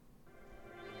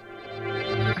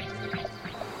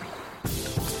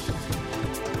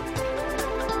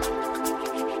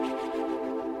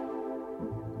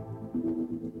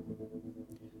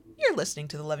listening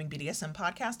to the Loving BDSM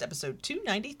podcast, episode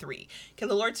 293.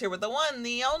 Killer Lords here with the one,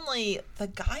 the only, the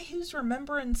guy who's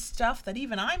remembering stuff that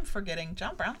even I'm forgetting,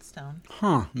 John Brownstone.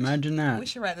 Huh, imagine that. We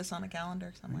should write this on a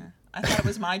calendar somewhere. I thought it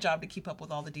was my job to keep up with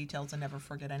all the details and never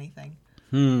forget anything.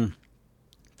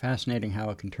 Fascinating how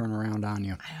it can turn around on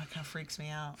you. I know, it kind of freaks me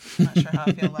out. I'm not sure how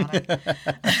I feel about it.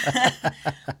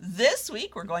 This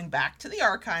week, we're going back to the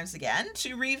archives again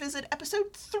to revisit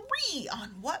episode 3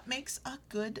 on what makes a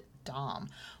good Dom.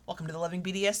 Welcome to the Loving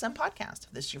BDSM podcast.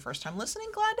 If this is your first time listening,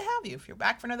 glad to have you. If you're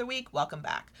back for another week, welcome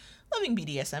back. Loving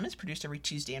BDSM is produced every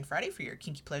Tuesday and Friday for your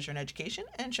kinky pleasure and education,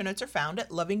 and show notes are found at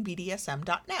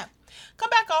lovingbdsm.net. Come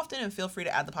back often and feel free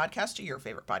to add the podcast to your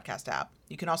favorite podcast app.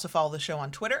 You can also follow the show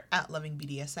on Twitter at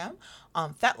lovingbdsm,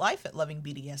 on FetLife at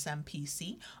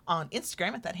lovingbdsmpc, on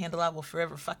Instagram at that handle I will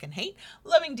forever fucking hate,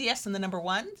 lovingds and the number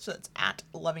 1, so it's at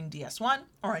lovingds1,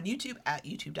 or on YouTube at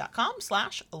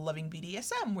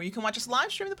youtube.com/lovingbdsm, where you can watch us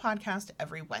live stream the podcast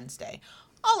every Wednesday.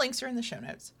 All links are in the show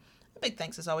notes. A big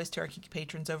thanks, as always, to our kinky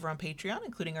patrons over on Patreon,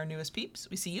 including our newest peeps.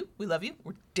 We see you. We love you.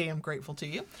 We're damn grateful to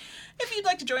you. If you'd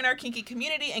like to join our kinky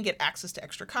community and get access to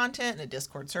extra content and a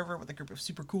Discord server with a group of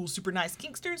super cool, super nice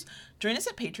kinksters, join us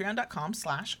at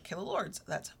patreon.com/killalords.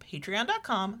 That's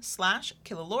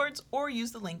patreon.com/killalords, or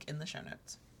use the link in the show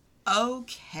notes.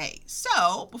 Okay,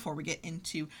 so before we get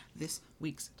into this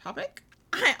week's topic,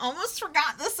 I almost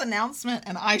forgot this announcement,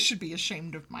 and I should be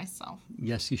ashamed of myself.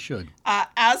 Yes, you should.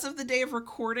 As of the day of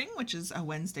recording, which is a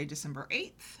Wednesday, December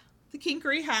 8th, the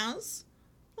Kinkery has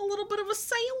a little bit of a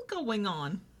sale going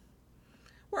on.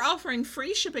 We're offering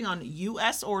free shipping on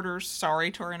U.S. orders,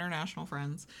 sorry to our international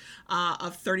friends,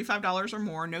 of $35 or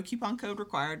more. No coupon code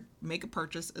required. Make a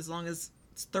purchase as long as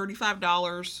it's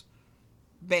 $35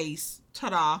 base.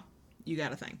 Ta-da. You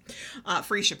got a thing.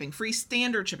 Free shipping. Free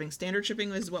standard shipping. Standard shipping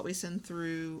is what we send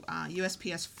through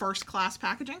USPS first class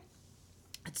packaging.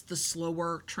 It's the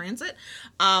slower transit.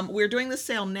 We're doing this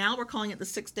sale now. We're calling it the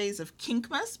 6 days of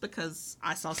Kinkmas because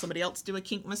I saw somebody else do a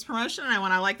Kinkmas promotion, and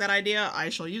when I like that idea, I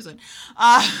shall use it.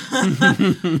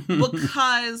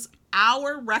 Because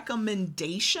our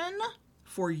recommendation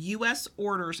for U.S.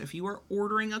 orders, if you are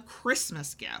ordering a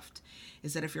Christmas gift,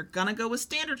 is that if you're going to go with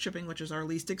standard shipping, which is our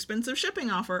least expensive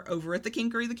shipping offer over at the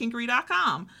Kinkery,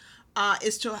 thekinkery.com,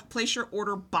 is to place your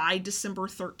order by December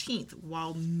 13th.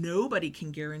 While nobody can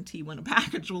guarantee when a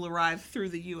package will arrive through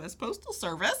the U.S. Postal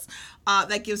Service,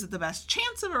 that gives it the best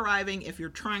chance of arriving if you're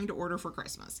trying to order for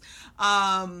Christmas.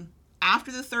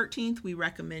 After the 13th, we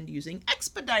recommend using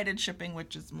expedited shipping,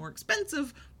 which is more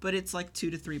expensive, but it's like 2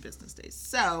 to 3 business days.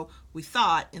 So we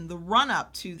thought in the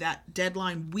run-up to that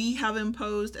deadline we have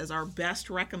imposed as our best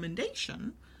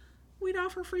recommendation, we'd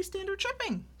offer free standard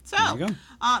shipping. So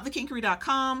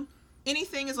thekinkery.com,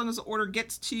 anything as long as the order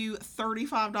gets to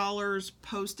 $35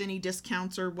 post any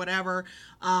discounts or whatever,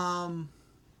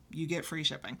 you get free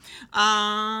shipping.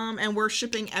 And we're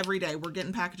shipping every day. We're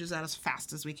getting packages out as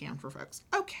fast as we can for folks.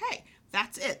 Okay,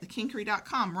 that's it.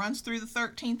 Thekinkery.com runs through the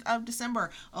 13th of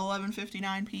December,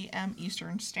 11:59 p.m.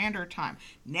 Eastern Standard Time.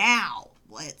 Now,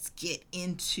 let's get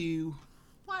into...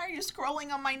 Why are you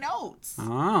scrolling on my notes?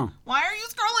 Oh. Why are you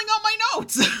scrolling on my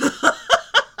notes?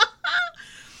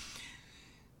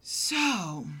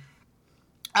 So,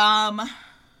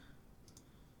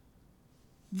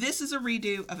 this is a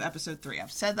redo of episode 3.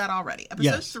 I've said that already.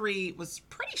 Episode 3 was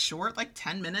pretty short, like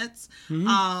 10 minutes.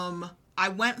 Mm-hmm. I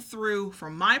went through,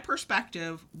 from my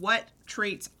perspective, what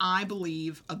traits I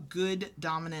believe a good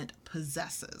dominant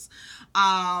possesses.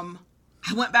 I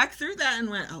went back through that and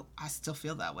went, oh, I still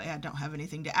feel that way. I don't have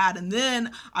anything to add. And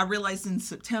then I realized in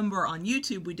September on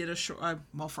YouTube, we did a short,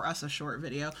 for us, a short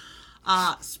video,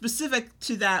 specific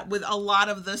to that with a lot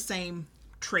of the same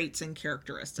traits and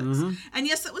characteristics. Mm-hmm. And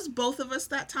yes, it was both of us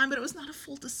that time, but it was not a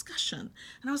full discussion.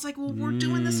 And I was like, well, we're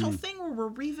doing this whole thing where we're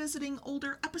revisiting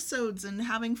older episodes and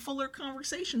having fuller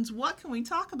conversations. What can we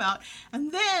talk about?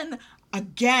 And then,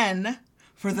 again,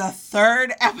 for the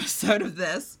 3rd episode of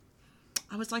this,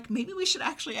 I was like, maybe we should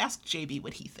actually ask JB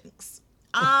what he thinks.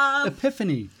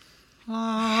 Epiphany.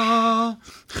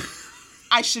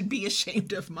 I should be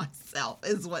ashamed of myself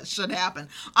is what should happen.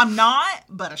 I'm not,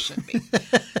 but I should be.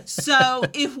 So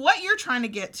if what you're trying to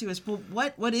get to is, well,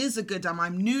 what is a good Dom?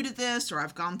 I'm new to this, or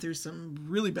I've gone through some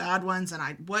really bad ones,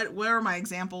 and what are my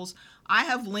examples? I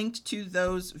have linked to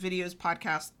those videos,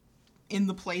 podcasts in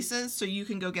the places, so you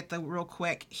can go get the real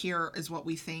quick, here is what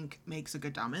we think makes a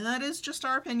good Dom. And that is just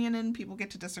our opinion, and people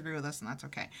get to disagree with us, and that's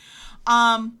okay.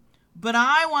 But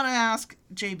I want to ask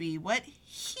JB what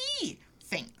he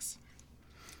thinks.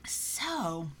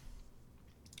 So,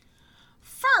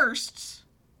 first,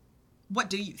 what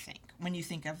do you think when you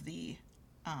think of the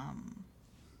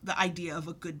the idea of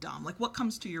a good Dom? Like, what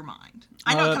comes to your mind?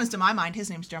 I know what comes to my mind. His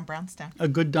name's John Brownstone. A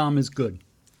good Dom is good.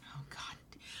 Oh, God.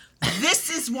 This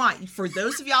is why, for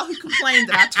those of y'all who complain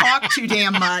that I talk too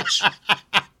damn much,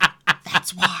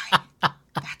 that's why.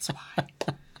 That's why.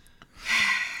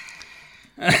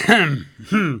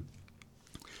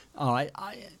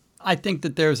 I think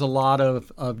that there's a lot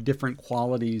of different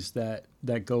qualities that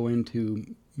go into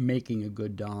making a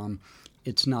good Dom.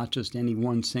 It's not just any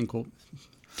one single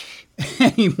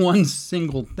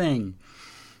thing.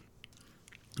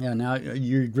 Yeah, now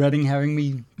you're regretting having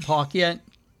me talk yet?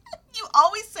 You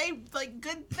always say, like,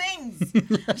 good things.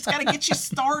 I just got to get you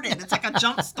started. It's like a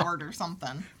jump start or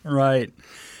something. Right.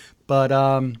 But,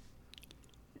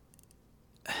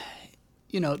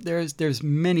 there's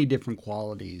many different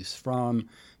qualities from,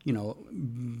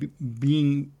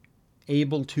 being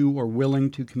able to or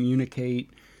willing to communicate.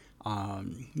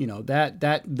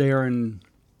 That therein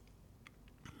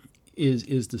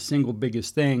is the single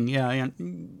biggest thing. Yeah,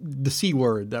 and the C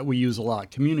word that we use a lot,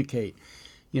 communicate.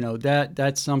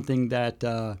 That's something that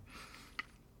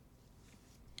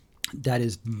that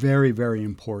is very, very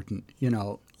important.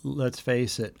 Let's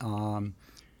face it.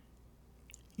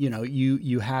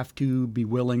 You have to be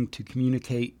willing to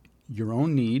communicate your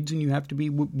own needs, and you have to be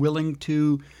willing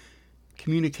to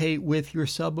communicate with your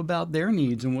sub about their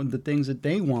needs and what the things that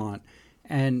they want.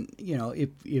 And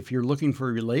if you're looking for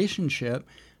a relationship,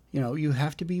 you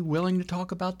have to be willing to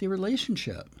talk about the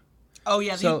relationship. Oh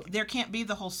yeah, so, there can't be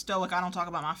the whole stoic, I don't talk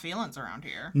about my feelings around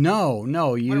here. No,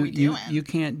 you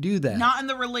can't do that. Not in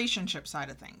the relationship side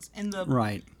of things. In the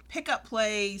right. Pickup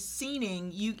play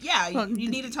scening, you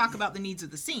need to talk about the needs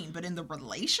of the scene, but in the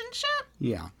relationship?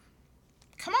 Yeah.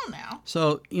 Come on now.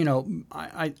 So,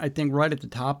 I think right at the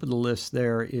top of the list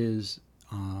there is,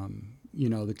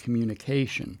 the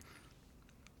communication.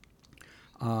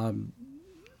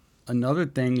 Another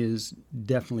thing is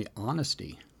definitely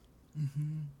honesty.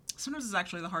 Mm-hmm. Sometimes it's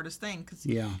actually the hardest thing because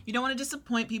you don't want to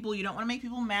disappoint people. You don't want to make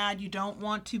people mad. You don't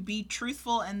want to be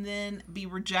truthful and then be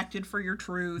rejected for your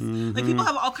truth. Mm-hmm. Like, people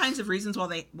have all kinds of reasons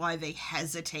why they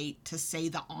hesitate to say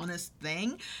the honest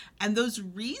thing. And those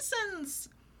reasons,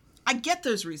 I get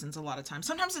those reasons a lot of times.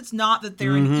 Sometimes it's not that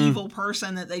they're an evil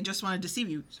person, that they just want to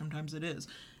deceive you. Sometimes it is.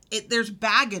 There's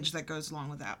baggage that goes along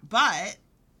with that. But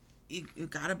you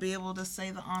got to be able to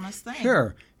say the honest thing.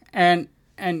 Sure. And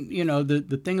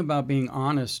the thing about being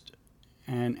honest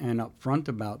and upfront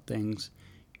about things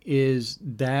is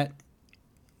that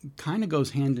kind of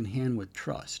goes hand in hand with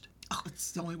trust. Oh,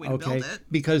 it's the only way to build it.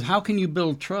 Because how can you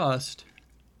build trust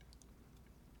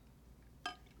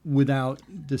without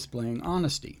displaying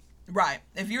honesty? Right.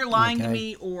 If you're lying to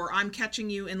me, or I'm catching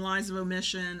you in lies of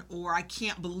omission, or I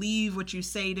can't believe what you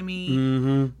say to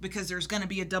me because there's going to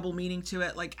be a double meaning to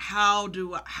it, like, how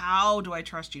do I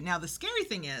trust you? Now, the scary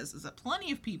thing is that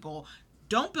plenty of people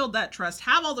don't build that trust,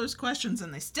 have all those questions,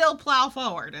 and they still plow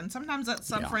forward. And sometimes that's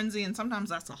sub-frenzy, and sometimes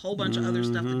that's a whole bunch of other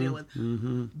stuff to deal with.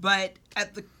 Mm-hmm. But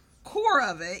at the core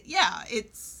of it,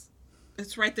 it's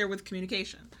right there with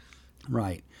communication.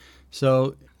 Right.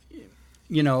 So,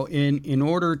 in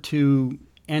order to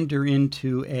enter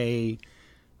into a,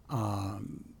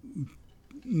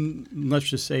 let's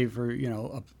just say for,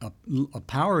 a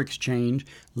power exchange,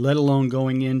 let alone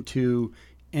going into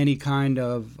any kind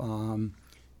of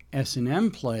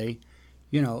S&M play,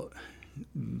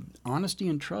 honesty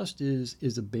and trust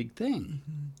is a big thing.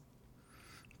 Mm-hmm.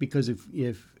 Because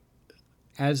if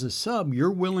as a sub,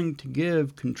 you're willing to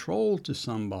give control to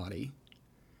somebody,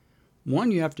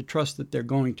 one, you have to trust that they're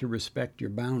going to respect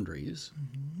your boundaries,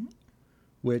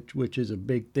 which is a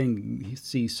big thing. You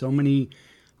see so many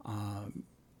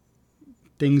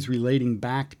things relating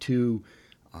back to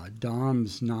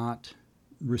DOMs not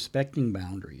respecting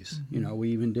boundaries. Mm-hmm. We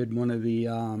even did one of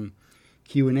the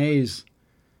Q&As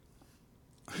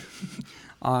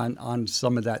on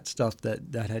some of that stuff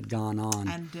that had gone on.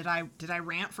 And did I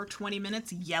rant for 20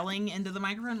 minutes yelling into the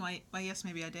microphone? Why yes,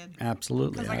 maybe I did.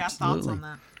 Absolutely. Because I got thoughts on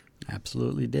that.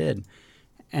 Absolutely did.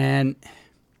 And,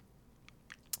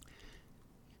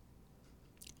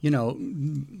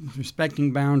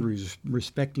 respecting boundaries,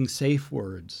 respecting safe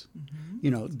words,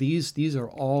 these are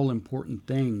all important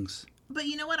things. But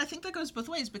you know what? I think that goes both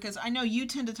ways, because I know you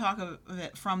tend to talk of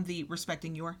it from the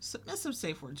respecting your submissive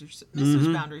safe words or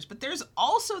submissive boundaries. But there's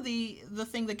also the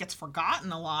thing that gets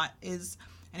forgotten a lot is,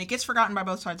 and it gets forgotten by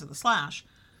both sides of the slash,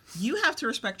 you have to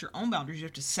respect your own boundaries. You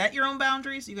have to set your own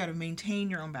boundaries. You got to maintain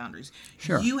your own boundaries.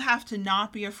 Sure. You have to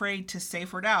not be afraid to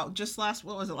safe word out. Just last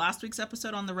week's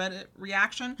episode on the Reddit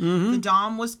reaction? The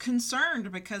Dom was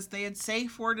concerned because they had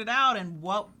safe worded out, and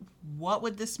what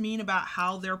would this mean about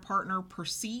how their partner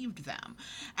perceived them?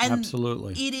 And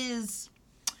absolutely. It is,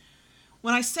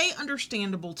 when I say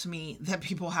understandable to me that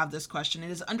people have this question,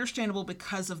 it is understandable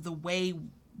because of the way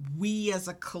we as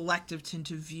a collective tend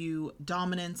to view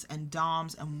dominance and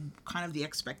doms and kind of the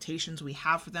expectations we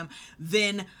have for them.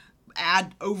 Then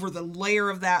add over the layer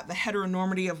of that the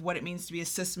heteronormity of what it means to be a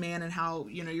cis man and how,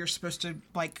 you know, you're supposed to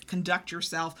like conduct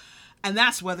yourself. And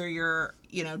that's whether you're,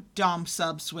 you know, dom,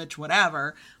 sub, switch,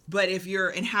 whatever. But if you're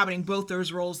inhabiting both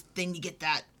those roles, then you get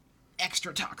that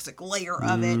extra toxic layer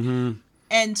of it.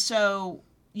 And so,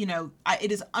 you know,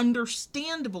 it is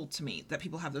understandable to me that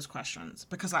people have those questions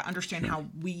because I understand how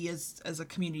we as a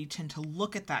community tend to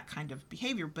look at that kind of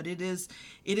behavior. But it is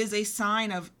a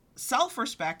sign of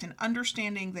self-respect and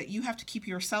understanding that you have to keep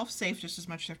yourself safe just as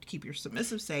much as you have to keep your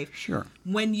submissive safe. Sure.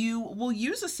 When you will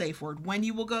use a safe word, when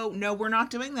you will go, no, we're not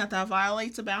doing that. That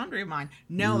violates a boundary of mine.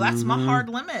 No, that's my hard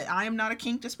limit. I am not a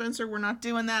kink dispenser. We're not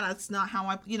doing that. That's not how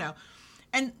I, you know.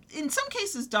 And in some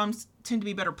cases, doms tend to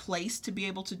be better placed to be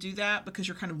able to do that because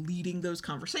you're kind of leading those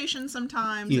conversations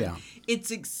sometimes. Yeah. And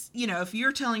it's, you know, if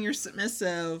you're telling your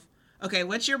submissive, okay,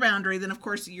 what's your boundary? Then, of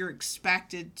course, you're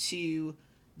expected to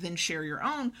then share your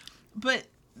own. But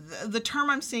the term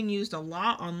I'm seeing used a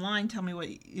lot online, tell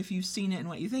me if you've seen it and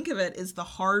what you think of it, is the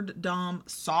hard dom,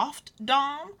 soft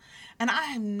dom. And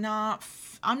I'm not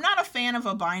a fan of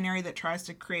a binary that tries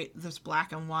to create this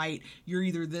black and white, you're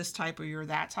either this type or you're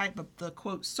that type. But the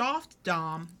quote soft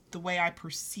dom, the way I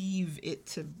perceive it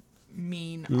to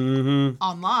mean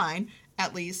online,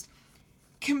 at least,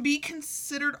 can be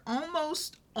considered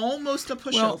almost a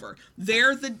pushover. Well,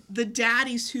 they're the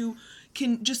daddies who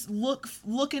can just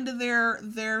look into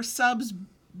their subs'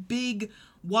 big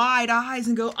wide eyes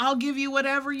and go, I'll give you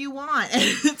whatever you want. And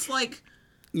it's like,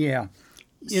 yeah.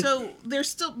 So there's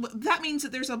still, that means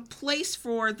that there's a place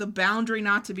for the boundary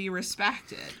not to be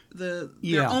respected, their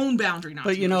own boundary not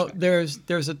to be respected. But you know,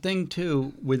 there's a thing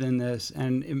too within this,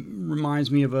 and it reminds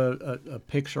me of a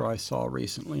picture I saw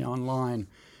recently online.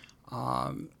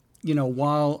 You know,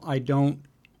 while I don't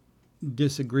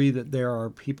disagree that there are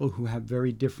people who have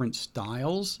very different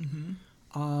styles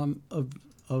of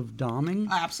doming.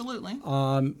 Absolutely.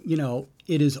 You know,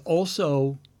 it is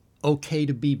also okay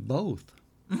to be both.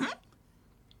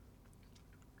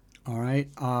 All right.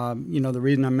 You know, the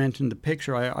reason I mentioned the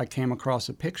picture, I came across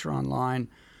a picture online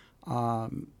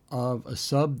of a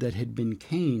sub that had been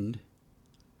caned.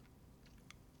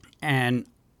 And,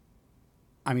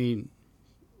 I mean,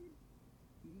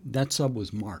 that sub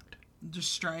was marked.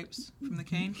 Just stripes from the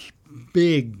cane?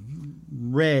 Big,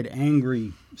 red,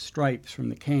 angry stripes from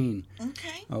the cane.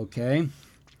 Okay. Okay.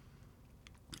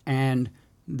 And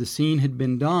the scene had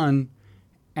been done,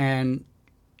 and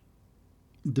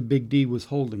the big D was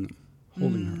holding her.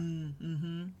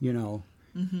 You know,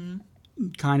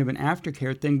 kind of an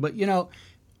aftercare thing. But, you know,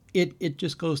 it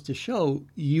just goes to show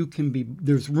you can be,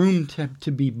 there's room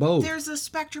to be both. There's a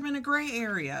spectrum and a gray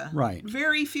area. Right.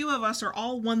 Very few of us are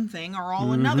all one thing or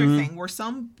all another thing. We're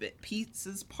some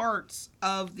pieces, parts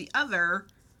of the other,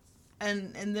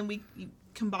 and then we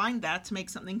combine that to make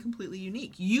something completely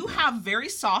unique. You have very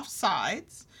soft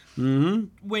sides.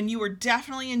 When you are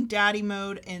definitely in daddy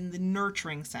mode in the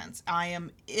nurturing sense. I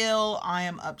am ill, I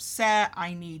am upset,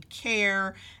 I need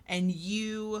care, and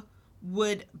you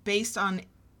would, based on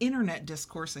internet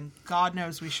discourse, and God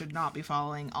knows we should not be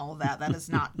following all of that. That is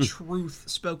not truth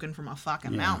spoken from a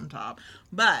fucking mountaintop.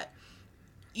 But,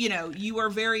 you know, you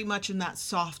are very much in that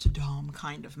soft dom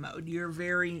kind of mode. You're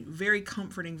very, very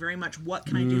comforting, very much what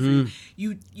can I do for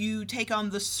you? You take on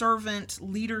the servant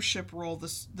leadership role,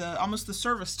 the almost the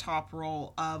service top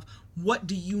role of what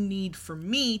do you need from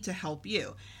me to help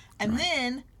you? And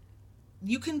then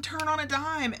you can turn on a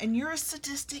dime and you're a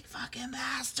sadistic fucking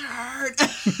bastard.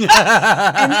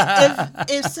 And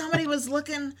if somebody was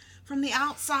looking from the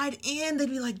outside in,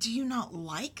 they'd be like, do you not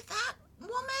like that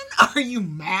woman? Are you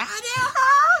mad at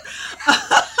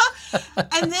her?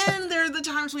 And then there are the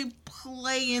times we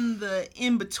play in the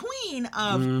in-between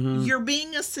of you're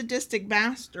being a sadistic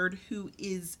bastard who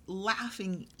is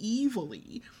laughing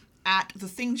evilly at the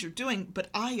things you're doing, but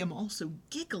I am also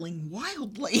giggling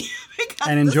wildly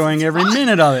and enjoying every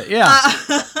minute of it.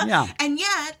 Yeah. And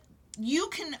yet you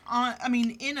can, I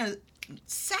mean, in a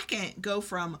second go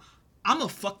from I'm gonna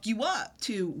fuck you up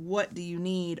to what do you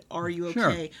need? Are you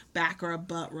okay? Sure. Back rub,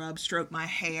 butt rub, stroke my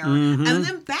hair, and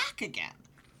then back again.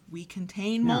 We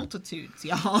contain multitudes,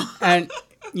 y'all. And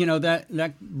you know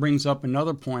that brings up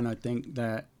another point I think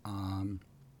that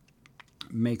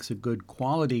makes a good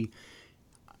quality.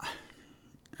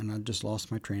 And I just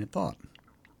lost my train of thought.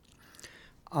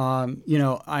 You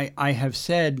know, I have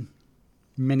said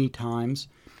many times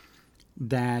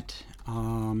that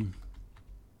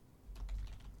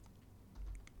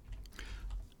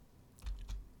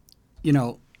you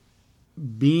know,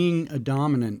 being a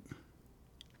dominant,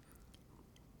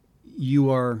 you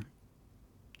are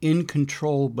in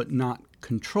control but not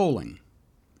controlling.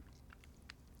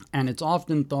 And it's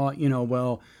often thought,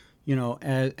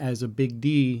 as a big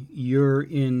D, you're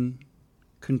in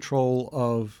control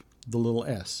of the little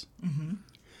s. Mm-hmm.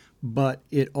 But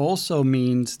it also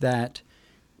means that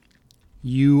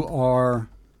you are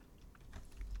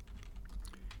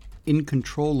in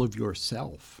control of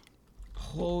yourself.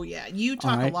 Oh, yeah. You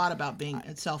talk a lot about being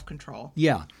in self-control.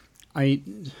 Yeah.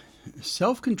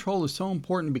 Self-control is so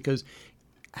important because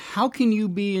how can you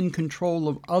be in control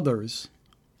of others,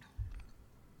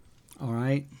 all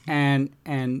right, and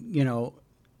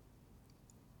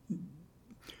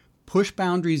push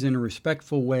boundaries in a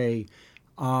respectful way.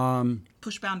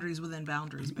 Push boundaries within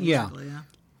boundaries, basically.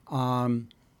 Yeah.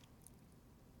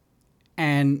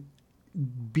 And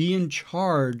be in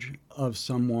charge of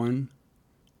someone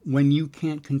when you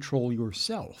can't control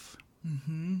yourself.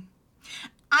 Mm-hmm.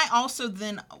 I also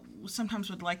then sometimes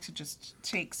would like to just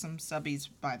take some subbies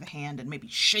by the hand and maybe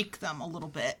shake them a little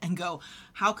bit and go,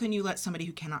 how can you let somebody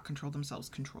who cannot control themselves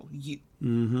control you?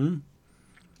 Mm-hmm.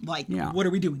 Like, what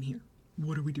are we doing here?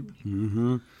 What are we doing here?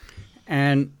 Mm-hmm.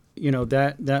 And,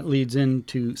 that leads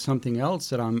into something else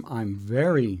that I'm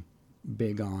very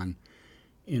big on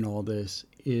in all this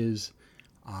is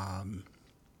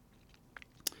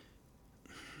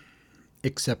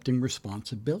accepting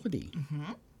responsibility.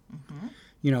 Mm-hmm. Mm-hmm.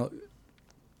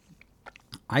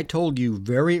 I told you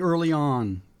very early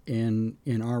on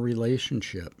in our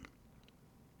relationship,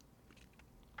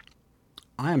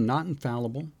 I am not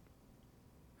infallible.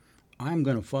 I'm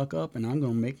going to fuck up and I'm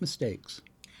going to make mistakes.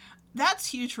 That's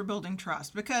huge for building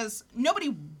trust because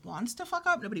nobody wants to fuck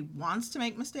up. Nobody wants to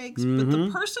make mistakes. Mm-hmm. But the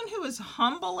person who is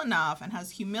humble enough and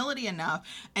has humility enough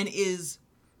and is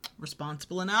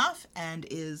responsible enough and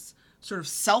is sort of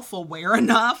self-aware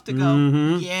enough to go,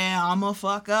 mm-hmm. yeah, I'm going to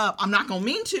fuck up. I'm not going to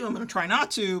mean to. I'm going to try not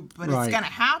to, but right. It's going to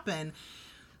happen.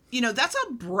 That's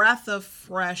a breath of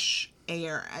fresh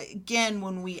air. Again,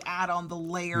 when we add on the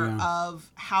layer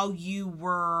of how you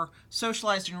were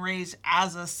socialized and raised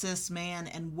as a cis man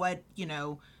and what,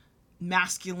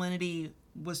 masculinity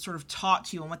was sort of taught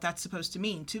to you and what that's supposed to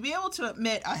mean. To be able to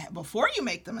admit before you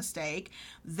make the mistake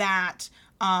that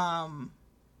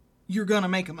you're going to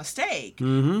make a mistake.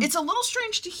 Mm-hmm. It's a little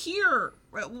strange to hear,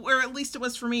 or at least it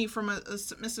was for me from a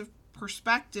submissive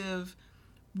perspective.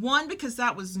 One, because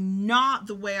that was not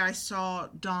the way I saw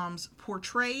doms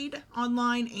portrayed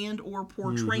online and or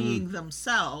portraying mm-hmm.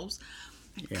 themselves.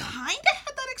 I kind of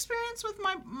had that experience with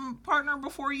my partner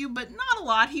before you, but not a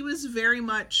lot. He was very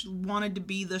much wanted to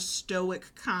be the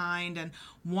stoic kind and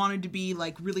wanted to be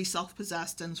like really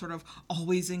self-possessed and sort of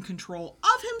always in control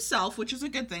of himself, which is a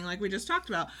good thing, like we just talked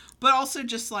about, but also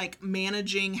just like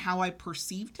managing how I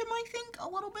perceived him, I think, a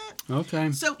little bit.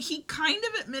 Okay. So he kind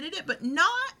of admitted it, but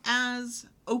not as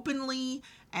openly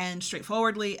and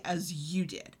straightforwardly as you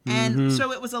did. And mm-hmm.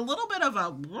 so it was a little bit of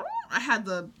I had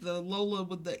the Lola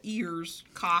with the ears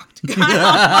cocked kind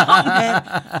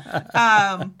of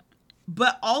moment.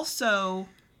 But also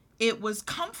it was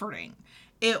comforting.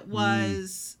 It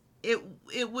was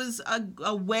it was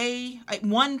a way,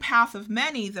 one path of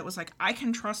many that was like, I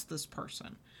can trust this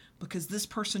person. Because this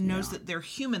person knows that they're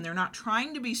human. They're not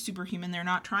trying to be superhuman. They're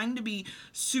not trying to be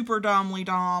super domly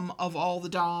dom of all the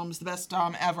doms, the best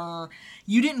dom ever.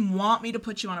 You didn't want me to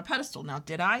put you on a pedestal. Now,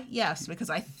 did I? Yes,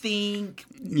 because I think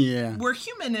we're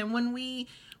human. And when we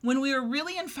are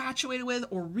really infatuated with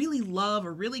or really love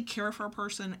or really care for a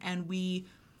person, and we,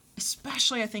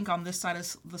 especially I think on this side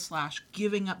of the slash,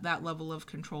 giving up that level of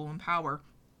control and power,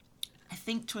 I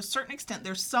think to a certain extent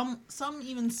there's some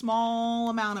even small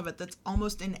amount of it that's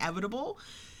almost inevitable.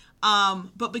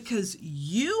 But because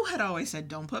you had always said,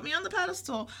 don't put me on the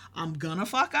pedestal, I'm gonna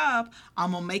fuck up.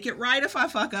 I'm gonna make it right if I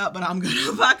fuck up, but I'm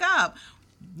gonna fuck up.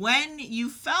 When you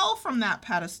fell from that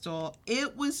pedestal,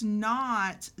 it was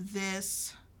not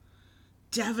this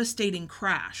devastating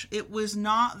crash. It was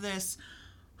not this,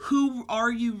 who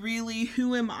are you really?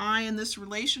 Who am I in this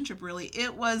relationship really?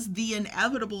 It was the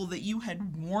inevitable that you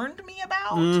had warned me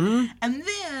about. Mm-hmm.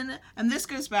 And this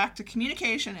goes back to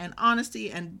communication and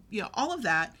honesty and all of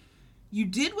that. You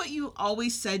did what you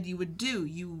always said you would do.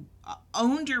 You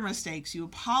owned your mistakes. You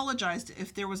apologized.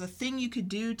 If there was a thing you could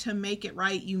do to make it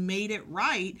right, you made it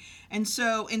right. And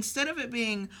so instead of it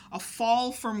being a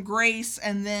fall from grace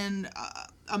and then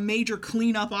a major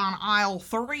cleanup on aisle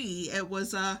 3, it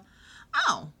was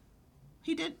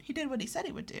he did what he said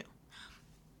he would do.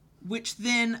 Which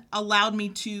then allowed me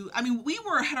to, we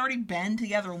had already been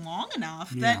together long enough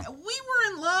that we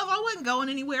were in love. I wasn't going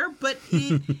anywhere, but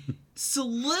it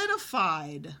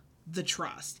solidified the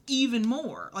trust even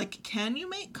more. Like, can you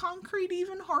make concrete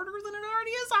even harder than it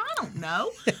already is? I don't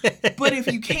know. But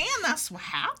if you can, that's what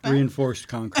happens. Reinforced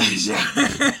concrete.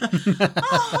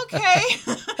 Oh, okay.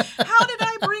 How did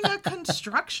I bring a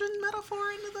construction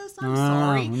metaphor into this? I'm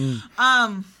sorry.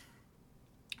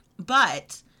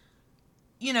 But,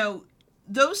 you know,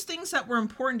 those things that were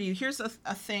important to you, here's a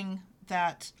thing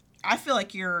that I feel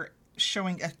like you're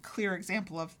showing a clear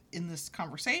example of in this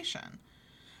conversation.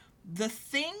 The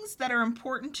things that are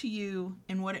important to you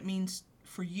and what it means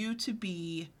for you to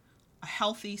be a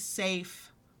healthy,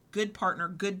 safe, good partner,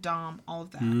 good dom, all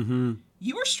of that,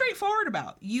 you were straightforward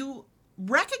about. You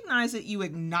recognize it, you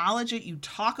acknowledge it, you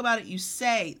talk about it, you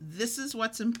say, this is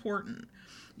what's important.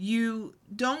 You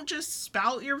don't just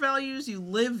spout your values, you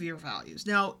live your values.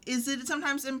 Now, is it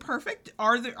sometimes imperfect?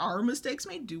 Are mistakes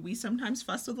made? Do we sometimes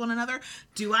fuss with one another?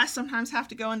 Do I sometimes have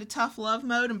to go into tough love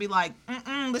mode and be like,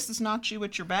 this is not you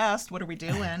at your best. What are we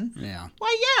doing? Yeah.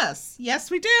 Why, yes. Yes,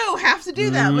 we do have to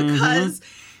do that because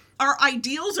our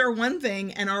ideals are one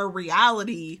thing and our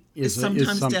reality is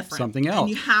sometimes different. Something else. And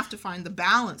you have to find the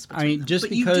balance between them.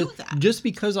 Just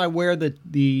because I wear the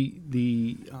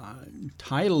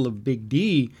title of Big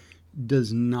D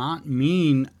does not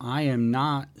mean I am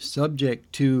not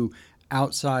subject to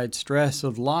outside stress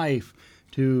of life,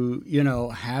 to, you know,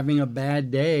 having a bad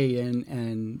day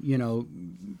and you know,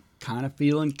 kind of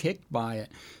feeling kicked by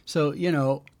it. So, you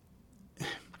know,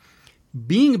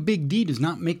 being a Big D does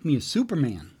not make me a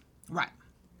Superman. Right.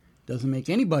 Doesn't make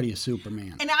anybody a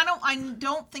Superman. And I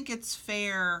don't think it's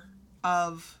fair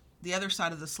of the other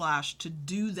side of the slash to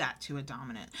do that to a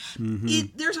dominant.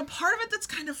 There's a part of it that's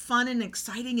kind of fun and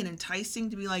exciting and enticing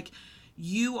to be like,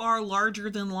 you are larger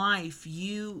than life.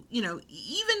 You know,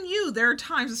 even you, there are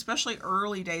times, especially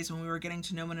early days when we were getting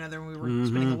to know one another and we were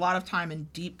spending a lot of time in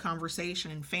deep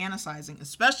conversation and fantasizing,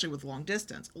 especially with long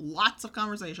distance. Lots of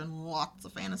conversation, lots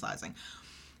of fantasizing.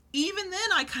 Even then,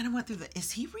 I kind of went through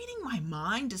is he reading my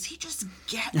mind? Does he just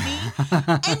get me?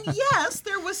 And yes,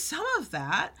 there was some of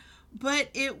that, but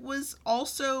it was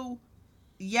also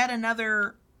yet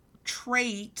another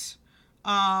trait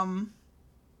of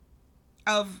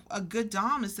a good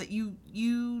dom is that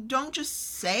you don't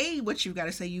just say what you've got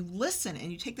to say. You listen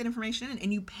and you take that information in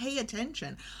and you pay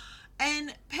attention.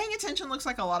 And paying attention looks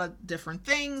like a lot of different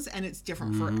things, and it's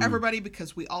different for everybody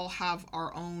because we all have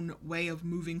our own way of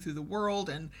moving through the world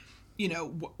and, you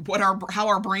know, how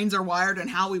our brains are wired and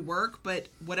how we work. But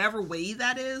whatever way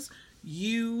that is,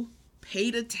 you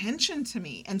paid attention to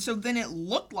me. And so then it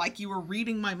looked like you were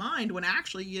reading my mind when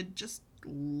actually you just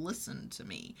listened to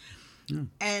me. Yeah.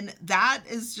 And that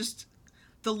is just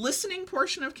the listening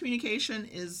portion of communication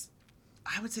is,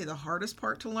 I would say, the hardest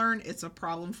part to learn. It's a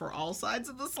problem for all sides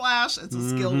of the slash. It's a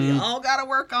skill we all got to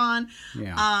work on.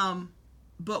 Yeah.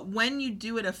 But when you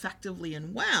do it effectively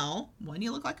and well, one,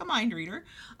 you look like a mind reader.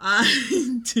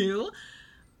 Two,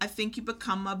 I think you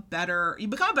become a better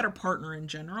partner in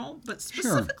general. But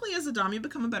specifically as a dom, you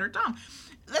become a better dom.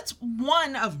 That's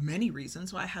one of many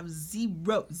reasons why I have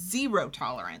zero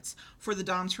tolerance for the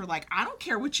doms who are like, I don't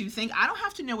care what you think. I don't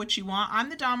have to know what you want.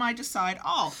 I'm the dom. I decide.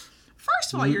 Oh,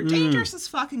 first of all, you're dangerous as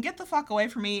fuck and get the fuck away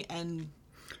from me and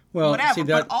whatever.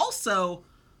 But also,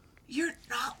 you're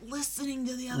not listening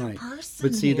to the other person.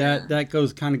 But see, that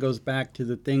goes back to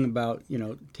the thing about, you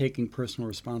know, taking personal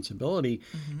responsibility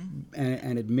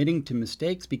and admitting to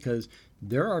mistakes, because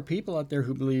there are people out there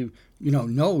who believe, you know,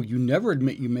 no, you never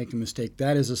admit you make a mistake.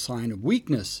 That is a sign of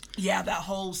weakness. Yeah, that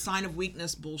whole sign of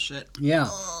weakness bullshit. Yeah.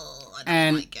 Oh, I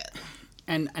don't like it.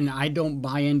 And I don't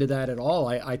buy into that at all.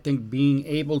 I think being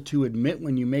able to admit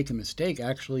when you make a mistake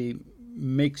actually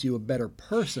makes you a better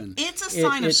person. It's a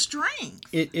sign of strength.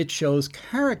 It shows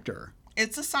character.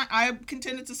 It's a sign. I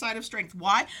contend it's a sign of strength.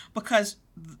 Why? Because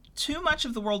too much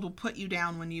of the world will put you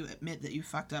down when you admit that you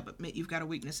fucked up, admit you've got a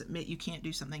weakness, admit you can't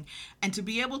do something. And to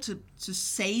be able to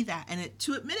say that and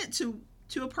to admit it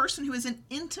to a person who is an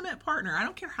intimate partner. I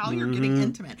don't care how you're getting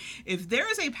intimate. If there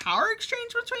is a power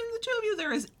exchange between the two of you,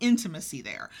 there is intimacy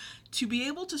there. To be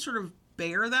able to sort of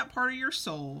bear that part of your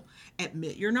soul,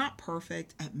 admit you're not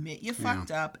perfect, admit you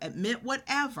fucked up, admit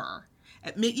whatever,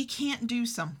 admit you can't do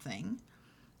something,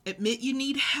 admit you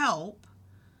need help.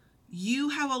 You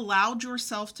have allowed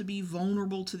yourself to be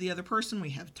vulnerable to the other person.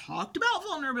 We have talked about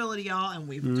vulnerability, y'all, and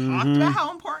we've talked about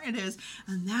how important it is.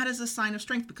 And that is a sign of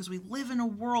strength, because we live in a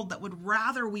world that would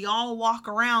rather we all walk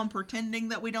around pretending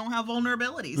that we don't have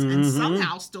vulnerabilities and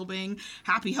somehow still being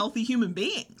happy, healthy human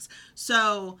beings.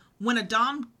 So when a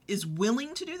dom is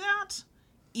willing to do that,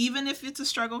 even if it's a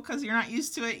struggle because you're not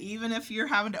used to it, even if you're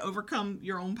having to overcome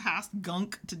your own past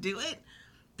gunk to do it,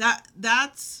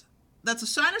 that's that's a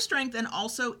sign of strength, and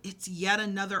also it's yet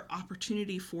another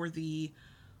opportunity for the,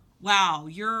 wow,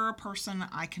 you're a person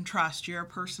I can trust, you're a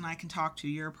person I can talk to,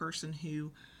 you're a person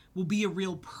who will be a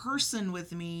real person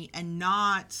with me and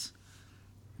not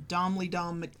Domly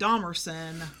Dom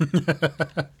McDomerson,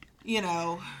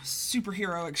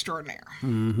 superhero extraordinaire.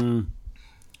 Mm-hmm.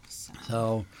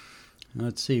 So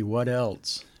let's see, what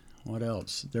else?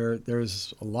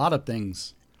 There's a lot of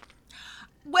things.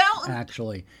 Well,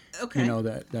 actually, okay,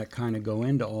 that kind of go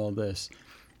into all this.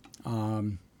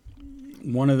 Another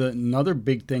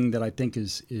big thing that I think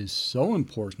is so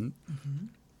important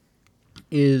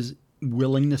is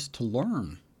willingness to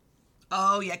learn.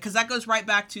 Oh, yeah, because that goes right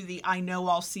back to the I know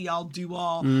all, see all, do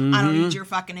all. I don't need your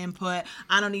fucking input.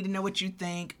 I don't need to know what you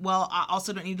think. Well, I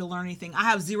also don't need to learn anything. I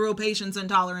have zero patience and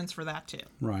tolerance for that, too.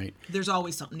 Right. There's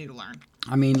always something new to learn.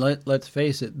 I mean, let's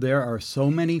face it. There are so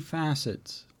many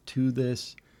facets to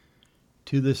this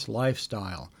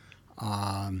lifestyle.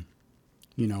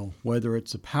 Whether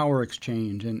it's a power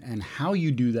exchange and how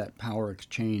you do that power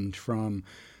exchange from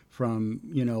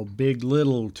big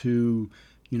little to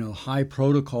high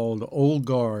protocol to old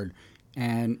guard,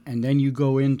 and then you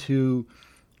go into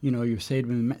your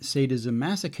sadism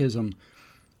masochism,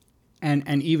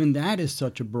 and even that is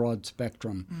such a broad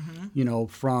spectrum.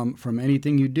 From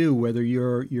anything you do, whether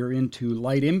you're into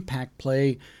light impact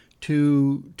play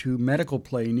to medical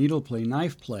play, needle play,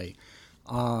 knife play.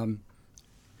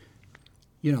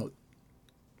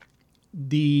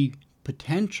 The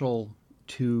potential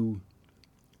to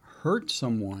hurt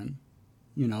someone,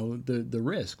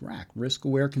 the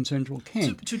risk-aware consensual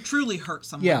kink. To truly hurt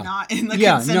someone, Yeah. not in the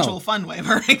consensual fun way of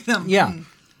hurting them. Yeah.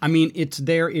 I mean, it's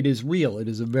there. It is real. It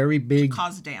is a very big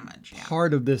cause damage. Yeah.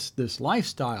 part of this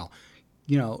lifestyle.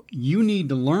 You need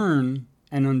to learn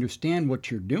and understand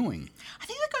what you're doing. I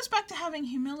think that goes back to having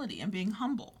humility and being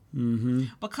humble. Mm-hmm.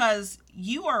 Because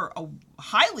you are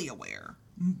highly aware,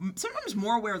 sometimes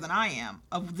more aware than I am,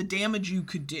 of the damage you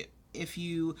could do if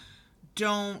you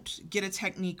don't get a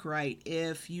technique right,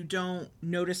 if you don't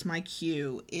notice my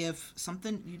cue, if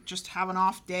you just have an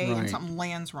off day and something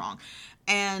lands wrong.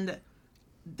 And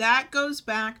that goes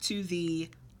back to the,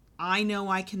 I know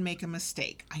I can make a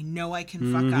mistake. I know I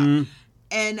can fuck up.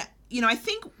 And, I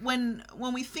think when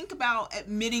we think about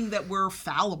admitting that we're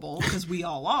fallible, because we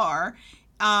all are,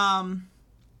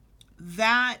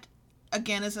 that,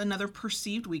 again, is another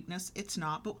perceived weakness. It's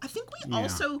not. But I think we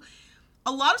also,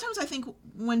 a lot of times I think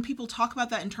when people talk about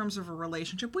that in terms of a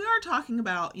relationship, we are talking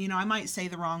about, I might say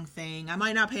the wrong thing. I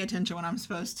might not pay attention when I'm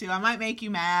supposed to. I might make you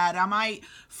mad. I might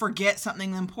forget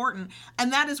something important.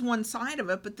 And that is one side of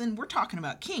it. But then we're talking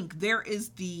about kink. There is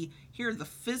the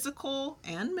physical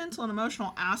and mental and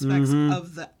emotional aspects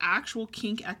of the actual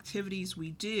kink activities we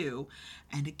do.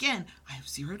 And again, I have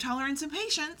zero tolerance and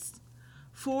patience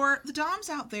for the doms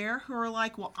out there who are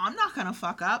like, well, I'm not going to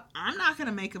fuck up. I'm not going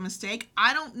to make a mistake.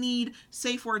 I don't need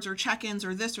safe words or check-ins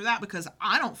or this or that because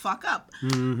I don't fuck up.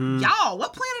 Y'all,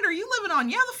 what planet are you living on?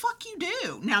 Yeah, the fuck you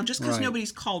do. Now, just because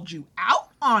nobody's called you out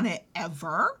on it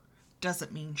ever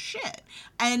doesn't mean shit.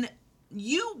 And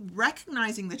you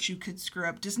recognizing that you could screw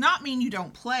up does not mean you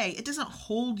don't play. It doesn't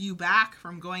hold you back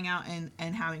from going out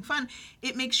and having fun.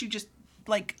 It makes you just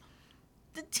like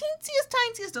the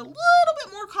tiniest, a little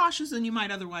bit more cautious than you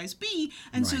might otherwise be.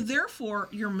 And so therefore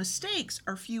your mistakes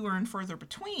are fewer and further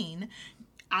between.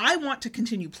 I want to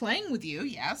continue playing with you,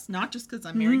 yes, not just because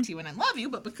I'm married to you and I love you,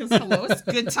 but because, hello, it's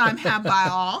a good time had by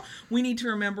all. We need to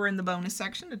remember in the bonus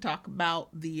section to talk about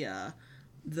the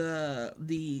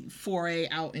foray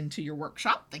out into your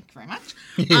workshop. Thank you very much.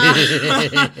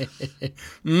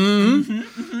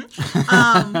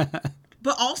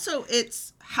 But also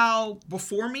it's how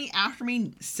before me, after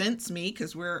me, since me,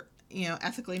 because we're,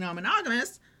 ethically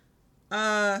non-monogamous,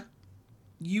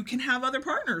 you can have other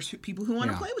partners, people who want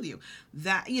to play with you.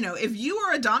 That, if you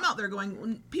are a dom out there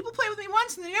going, people play with me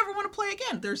once and they never want to play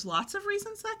again, there's lots of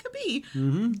reasons that could be.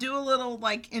 Do a little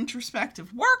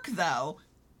introspective work though.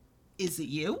 Is it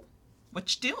you?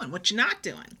 What you doing? What you not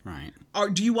doing? Right. Or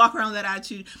do you walk around with that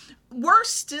attitude? Worse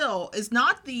still is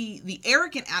not the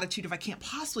arrogant attitude of I can't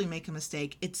possibly make a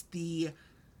mistake. It's the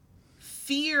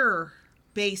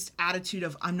fear-based attitude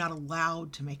of I'm not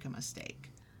allowed to make a mistake.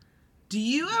 Do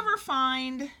you ever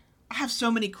find... I have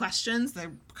so many questions.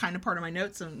 They're kind of part of my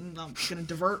notes, and I'm going to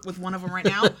divert with one of them right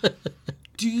now.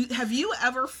 Have you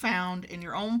ever found in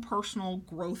your own personal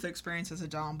growth experience as a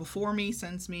dom, before me,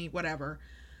 since me, whatever...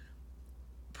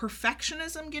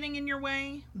 perfectionism getting in your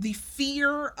way? The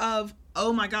fear of,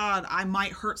 oh my God, I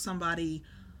might hurt somebody.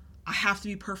 I have to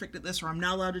be perfect at this, or I'm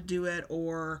not allowed to do it,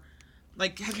 or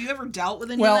have you ever dealt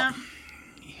with any of that?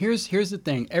 Here's the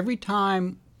thing. Every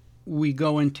time we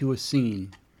go into a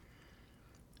scene,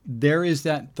 there is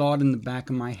that thought in the back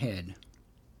of my head.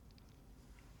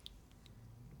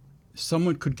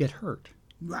 Someone could get hurt.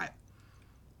 Right.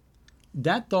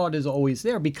 That thought is always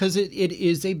there because it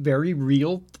is a very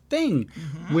real thing.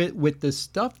 With the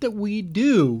stuff that we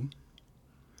do,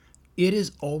 it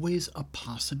is always a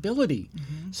possibility.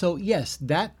 So yes,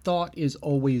 that thought is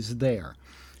always there.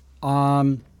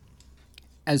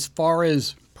 As far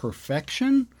as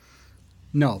perfection,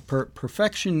 no,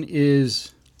 perfection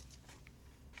is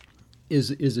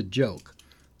a joke.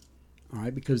 All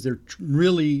right, because there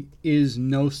really is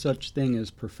no such thing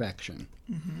as perfection.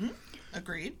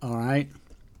 Agreed. All right.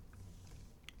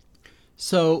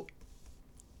 So,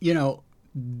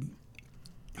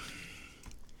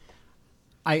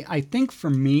 I think for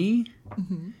me,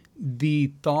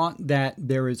 the thought that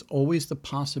there is always the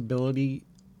possibility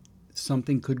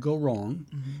something could go wrong,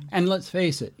 and let's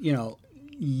face it,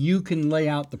 you can lay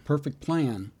out the perfect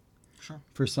plan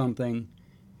for something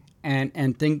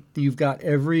and think you've got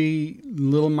every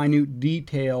little minute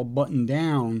detail buttoned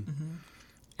down,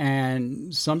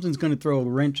 and something's going to throw a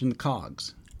wrench in the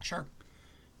cogs. Sure.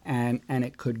 And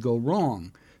it could go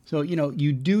wrong. So,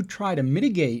 you do try to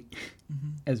mitigate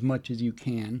as much as you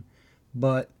can,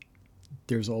 but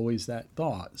there's always that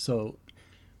thought. So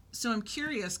I'm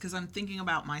curious because I'm thinking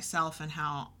about myself and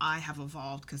how I have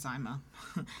evolved because I'm a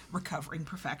recovering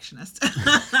perfectionist.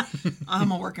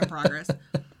 I'm a work in progress.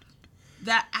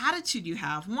 That attitude you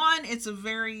have, one, it's a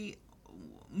very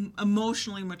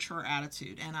emotionally mature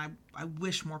attitude, and I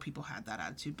wish more people had that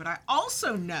attitude. But I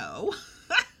also know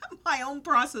my own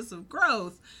process of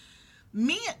growth.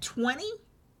 Me at 20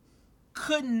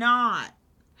 could not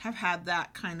have had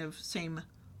that kind of same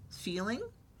feeling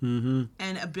and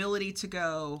ability to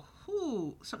go,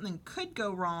 something could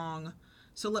go wrong,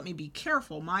 so let me be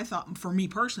careful. My thought, for me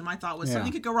personally, my thought was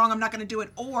something could go wrong, I'm not going to do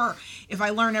it. Or if I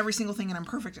learn every single thing and I'm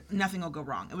perfect, nothing will go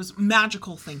wrong. It was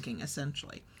magical thinking,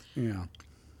 essentially. Yeah.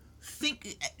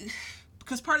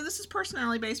 Because part of this is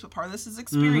personality based, but part of this is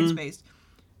experience based.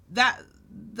 That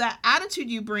attitude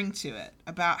you bring to it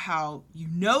about how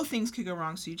things could go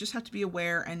wrong, so you just have to be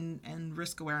aware and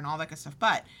risk aware and all that good stuff.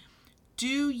 But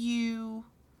do you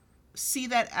see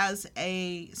that as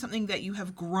something that you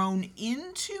have grown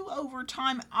into over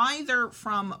time, either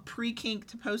from pre-kink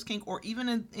to post-kink, or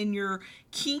even in your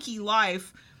kinky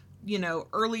life,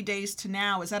 early days to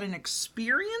now? Is that an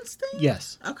experience thing?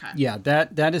 Yes. Okay. Yeah,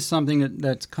 that is something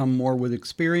that's come more with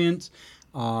experience,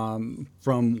 from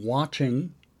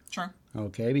watching. Sure.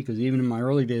 Okay, because even in my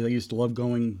early days, I used to love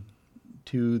going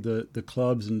to the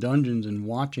clubs and dungeons and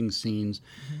watching scenes.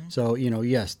 So,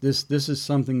 yes, this is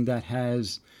something that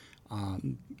has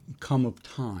come of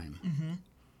time.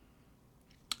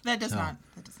 That does not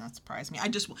surprise me. I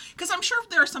just, because I'm sure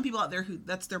there are some people out there who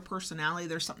that's their personality.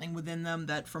 There's something within them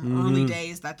that from early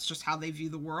days, that's just how they view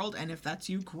the world. And if that's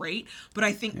you, great. But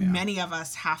I think many of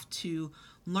us have to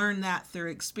learn that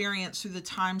through experience, through the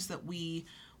times that we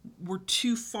were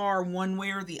too far one way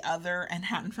or the other and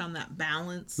hadn't found that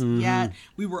balance yet.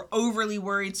 We were overly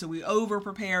worried, so we over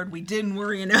prepared. We didn't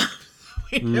worry enough.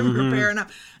 We didn't prepare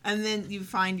enough. And then you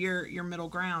find your middle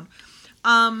ground.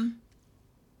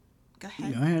 Go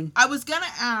ahead. Go ahead. I was going to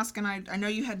ask, and I know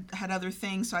you had other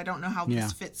things, so I don't know how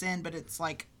this fits in, but it's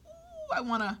like, I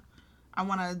want to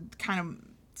kind of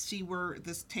see where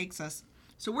this takes us.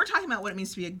 So we're talking about what it means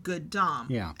to be a good dom.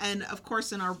 Yeah. And of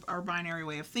course, in our binary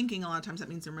way of thinking, a lot of times that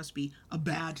means there must be a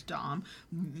bad dom,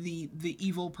 the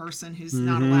evil person who's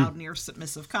not allowed near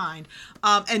submissive kind.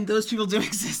 And those people do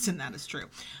exist, and that is true.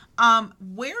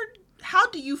 How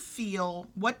do you feel?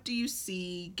 What do you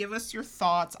see? Give us your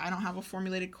thoughts. I don't have a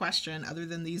formulated question other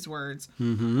than these words.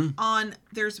 On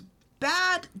there's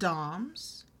bad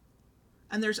doms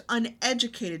and there's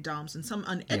uneducated doms, and some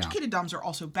uneducated doms are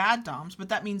also bad doms, but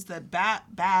that means that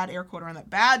bad air quote around that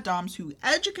bad doms who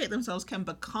educate themselves can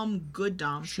become good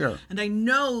doms. Sure. And I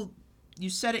know you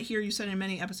said it here, you said it in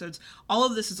many episodes, all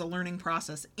of this is a learning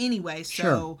process anyway,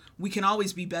 so we can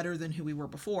always be better than who we were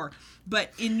before.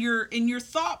 But in your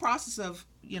thought process of,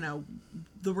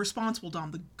 the responsible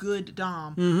dom, the good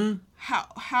dom,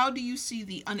 how do you see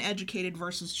the uneducated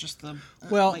versus just the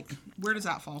where does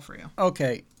that fall for you?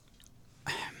 Okay.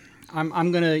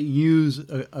 I'm going to use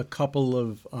a couple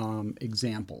of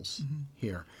examples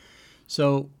here.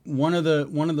 So one of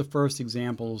the first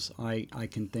examples I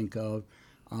can think of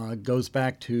goes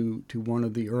back to one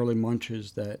of the early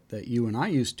munches that you and I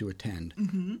used to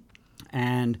attend.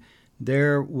 And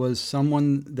there was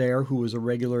someone there who was a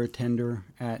regular attender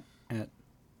at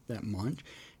that munch.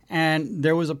 And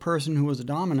there was a person who was a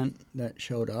dominant that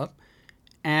showed up.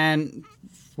 And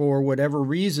for whatever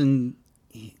reason,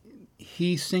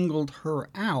 he singled her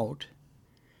out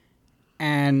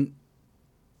And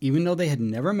even though they had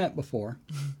never met before,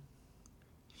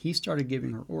 he started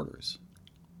giving her orders.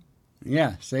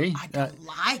 Yeah, see? I don't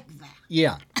like that.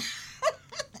 Yeah.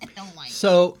 I don't like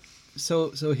So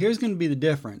here's going to be the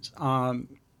difference.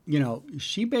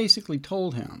 She basically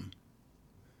told him,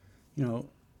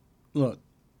 look,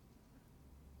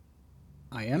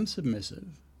 I am submissive,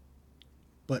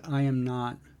 but I am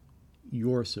not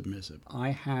your submissive. I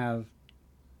have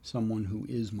someone who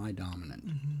is my dominant,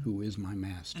 who is my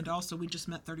master. And also, we just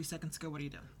met 30 seconds ago. What are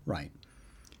you doing? Right.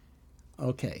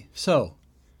 Okay, so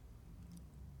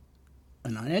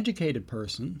an uneducated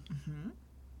person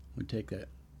would take that,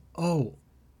 oh,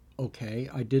 okay,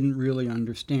 I didn't really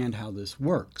understand how this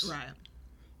works. Right.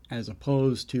 As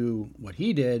opposed to what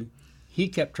he did, he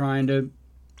kept trying to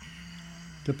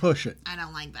push it. I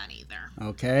don't like that either.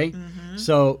 Okay?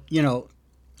 So, And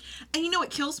you know what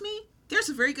kills me? There's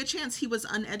a very good chance he was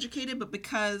uneducated, but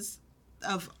because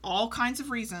of all kinds of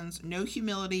reasons, no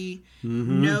humility,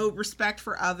 no respect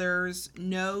for others,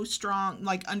 no strong,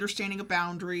 understanding of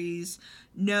boundaries,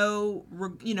 no,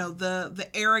 the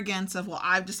arrogance of, well,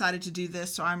 I've decided to do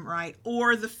this, so I'm right,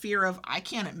 or the fear of, I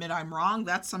can't admit I'm wrong,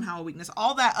 that's somehow a weakness.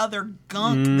 All that other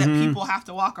gunk that people have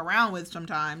to walk around with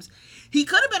sometimes. He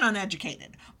could have been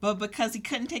uneducated, but because he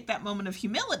couldn't take that moment of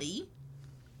humility,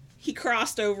 he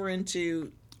crossed over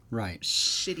into right.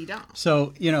 shitty dumb.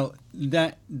 So,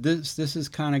 that this is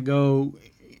kind of go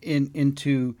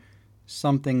into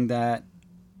something that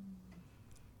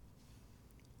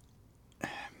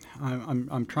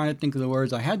I'm trying to think of the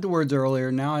words. I had the words earlier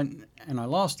and I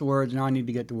lost the words. Now I need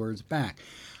to get the words back.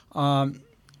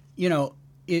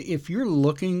 If you're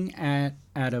looking at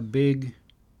a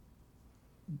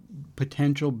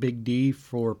potential big D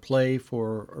for play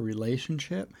for a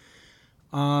relationship,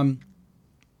 you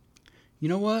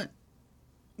know what?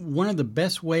 One of the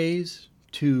best ways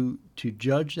to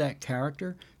judge that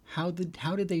character, how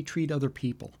did they treat other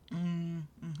people?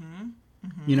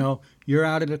 You're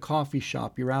out at a coffee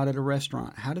shop, you're out at a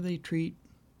restaurant. How do they treat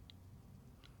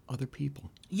other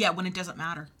people? Yeah, when it doesn't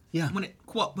matter. Yeah. When it,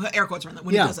 air quotes around that,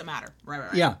 when it doesn't matter.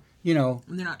 Right. Yeah. When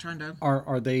they're not trying to...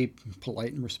 Are they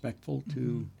polite and respectful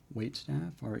to wait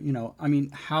staff? Or,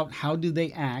 how do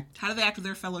they act? How do they act with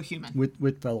their fellow human?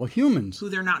 With fellow humans. Who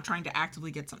they're not trying to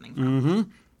actively get something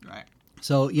from. Right.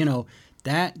 So,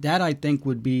 that I think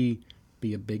would be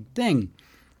a big thing.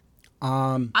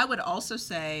 I would also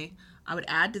say, I would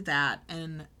add to that,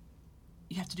 and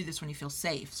you have to do this when you feel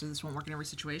safe, so this won't work in every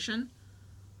situation.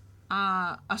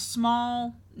 Find out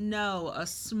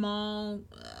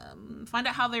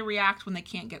how they react when they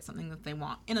can't get something that they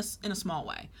want in a small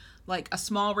way, like a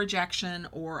small rejection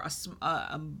or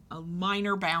a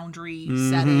minor boundary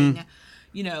setting.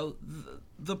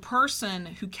 The person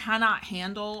who cannot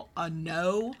handle a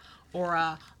no or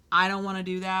a I don't want to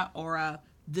do that or a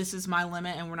this is my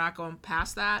limit and we're not going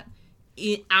past that,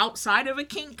 outside of a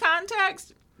kink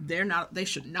context, they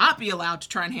should not be allowed to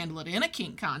try and handle it in a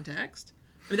kink context.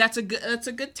 That's a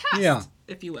good test,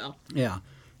 if you will. Yeah,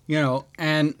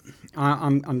 and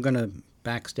I'm going to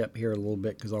backstep here a little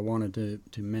bit because I wanted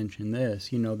to mention this.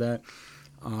 That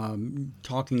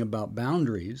talking about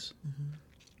boundaries.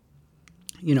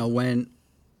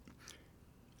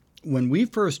 When we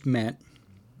first met,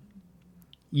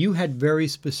 you had very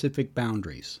specific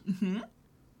boundaries.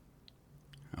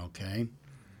 Okay,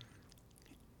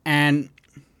 and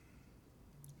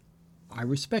I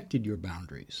respected your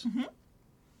boundaries.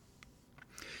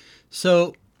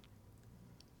 So,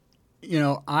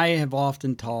 I have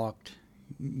often talked,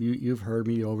 you've heard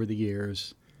me over the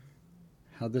years,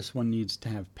 how this one needs to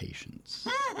have patience.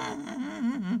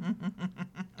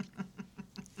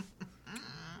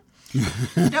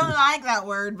 Don't like that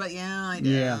word, but yeah, I do.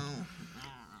 Yeah.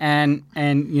 And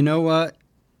you know what?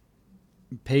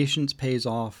 Patience pays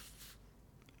off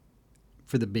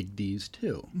for the big D's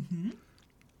too.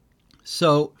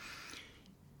 So,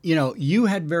 you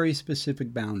had very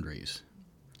specific boundaries.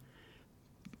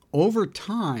 Over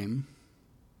time,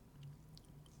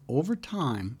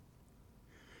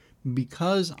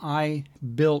 because I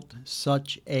built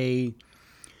such a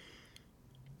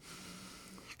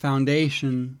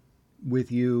foundation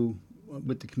with you,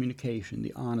 with the communication,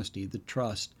 the honesty, the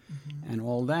trust, and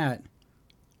all that,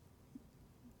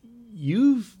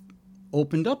 you've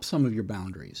opened up some of your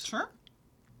boundaries. Sure.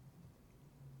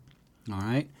 All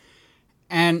right.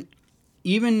 And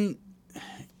even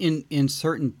in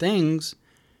certain things,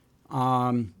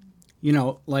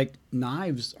 like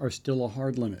knives are still a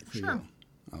hard limit for you.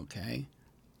 Okay.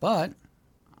 But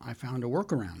I found a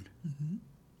workaround.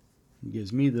 It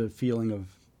gives me the feeling of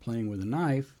playing with a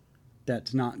knife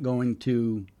that's not going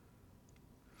to,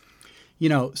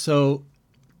 so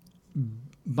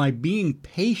by being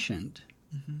patient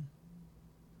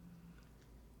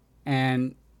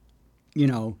and,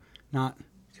 not,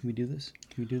 can we do this?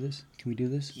 Can we do this? Can we do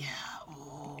this? Yeah.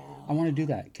 I want to do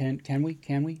that. Can we?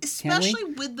 Especially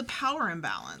with the power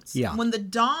imbalance. Yeah. When the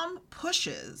dom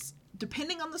pushes,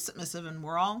 depending on the submissive, and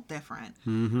we're all different,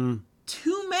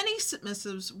 too many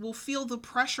submissives will feel the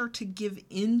pressure to give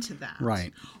in to that.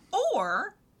 Right.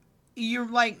 Or you're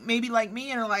like, maybe like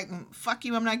me, and are like, fuck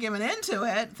you, I'm not giving into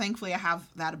it. Thankfully, I have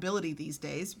that ability these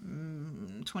days.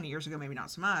 20 years ago, maybe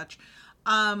not so much.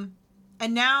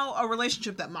 And now a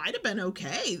relationship that might have been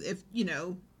okay if,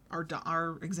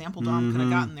 our example dom could have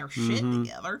gotten their shit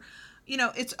together.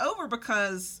 It's over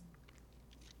because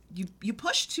you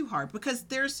push too hard. Because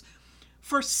there's,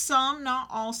 for some, not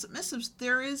all submissives,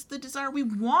 there is the desire. We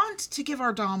want to give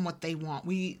our dom what they want.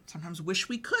 We sometimes wish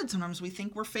we could. Sometimes we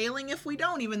think we're failing if we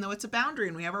don't, even though it's a boundary,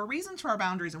 and we have our reasons for our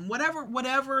boundaries, and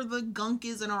whatever the gunk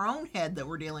is in our own head that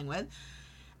we're dealing with.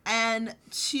 And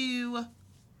to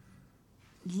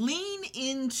lean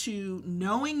into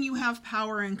knowing you have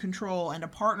power and control and a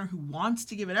partner who wants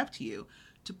to give it up to you,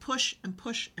 to push and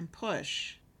push and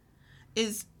push,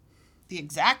 is the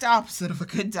exact opposite of a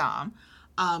good dom.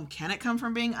 Can it come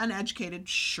from being uneducated?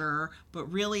 Sure. But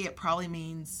really, it probably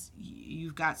means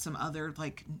you've got some other,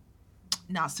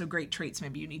 not so great traits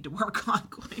maybe you need to work on,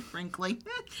 quite frankly.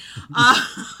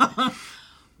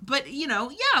 But,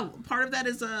 part of that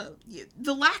is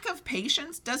the lack of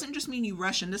patience doesn't just mean you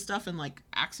rush into stuff and,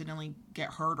 accidentally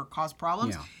get hurt or cause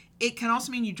problems. Yeah. It can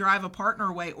also mean you drive a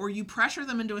partner away, or you pressure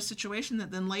them into a situation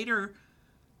that then later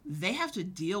they have to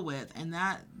deal with, and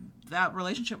that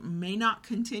relationship may not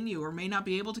continue or may not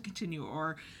be able to continue,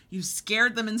 or you've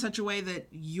scared them in such a way that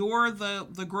you're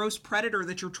the gross predator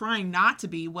that you're trying not to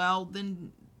be. Well,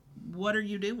 then what are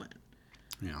you doing?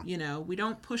 Yeah. We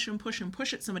don't push and push and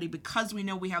push at somebody because we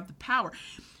know we have the power.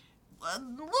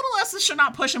 Little S's should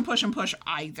not push and push and push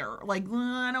either. I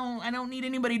don't need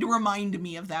anybody to remind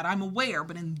me of that. I'm aware,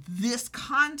 but in this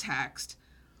context,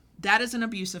 that is an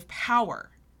abuse of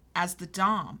power as the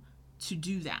dom to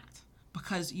do that,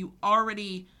 because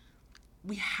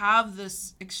we have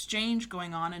this exchange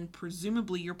going on, and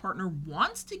presumably your partner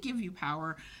wants to give you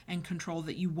power and control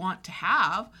that you want to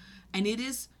have, and it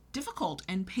is difficult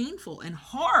and painful and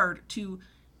hard to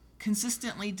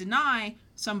consistently deny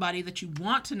somebody that you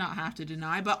want to not have to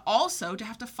deny, but also to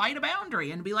have to fight a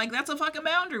boundary and be like, that's a fucking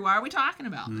boundary. Why are we talking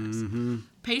about this?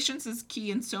 Patience is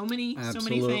key in so many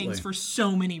things for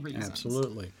so many reasons.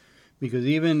 Absolutely. Because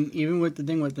even with the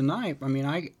thing with the knife,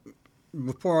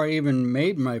 before I even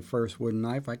made my first wooden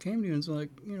knife, I came to you and was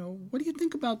like, what do you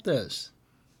think about this?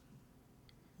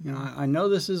 I know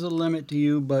this is a limit to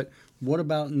you, but what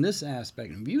about in this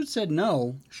aspect? And if you said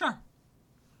no, sure,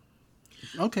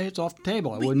 okay, it's off the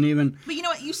table. I wouldn't even. But you know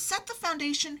what? You set the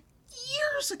foundation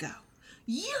years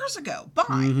ago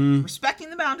by respecting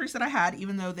the boundaries that I had,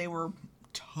 even though they were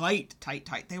tight.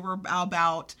 They were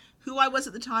about who I was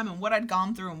at the time and what I'd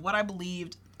gone through and what I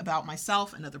believed about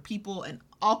myself and other people and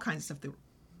all kinds of stuff.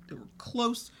 They were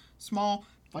close, small,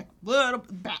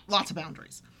 lots of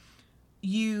boundaries.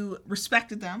 You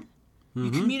respected them. You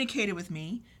communicated with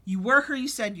me. You were who you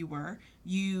said you were.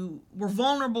 You were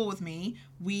vulnerable with me.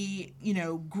 We,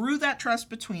 grew that trust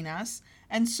between us.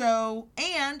 And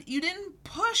you didn't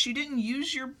push. You didn't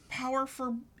use your power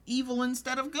for evil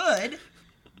instead of good.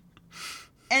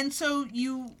 And so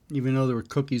even though there were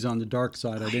cookies on the dark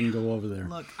side, I didn't go over there.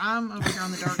 Look, I'm over here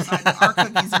on the dark side. Our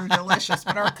cookies are delicious,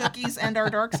 but our cookies and our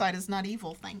dark side is not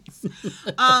evil. Thanks.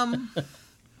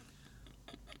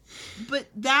 But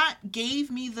that gave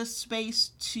me the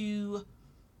space to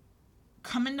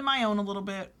come into my own a little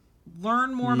bit,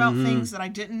 learn more about things that I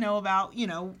didn't know about,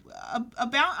 nobody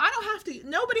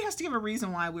has to give a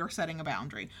reason why we were setting a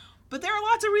boundary. But there are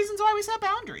lots of reasons why we set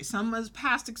boundaries. Some is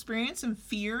past experience and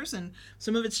fears, and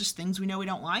some of it's just things we know we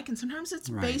don't like, and sometimes it's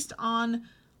based on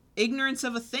ignorance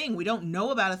of a thing. We don't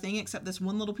know about a thing except this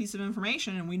one little piece of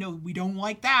information, and we know we don't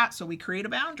like that, so we create a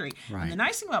boundary. Right. And the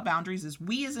nice thing about boundaries is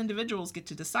we as individuals get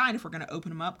to decide if we're going to open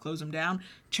them up, close them down,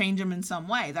 change them in some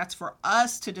way. That's for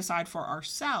us to decide for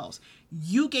ourselves.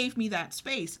 You gave me that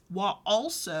space while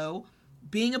also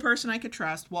being a person I could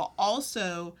trust, while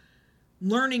also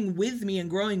learning with me and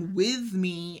growing with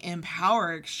me in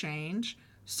power exchange,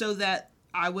 so that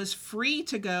I was free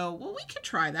to go, well, we could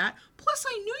try that. Plus,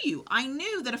 I knew you. I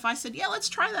knew that if I said, yeah, let's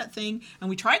try that thing, and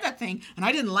we tried that thing, and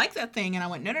I didn't like that thing, and I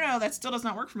went, no, that still does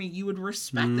not work for me, you would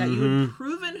respect that. You had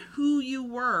proven who you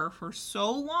were for so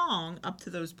long up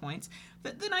to those points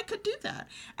that then I could do that.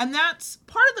 And that's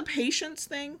part of the patience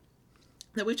thing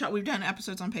that we've done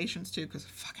episodes on patience, too, because I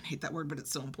fucking hate that word, but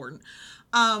it's so important.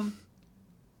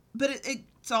 but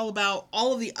it's all about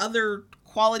all of the other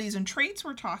qualities and traits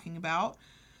we're talking about.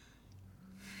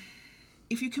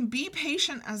 If you can be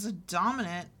patient as a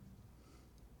dominant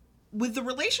with the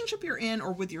relationship you're in,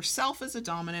 or with yourself as a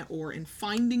dominant, or in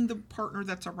finding the partner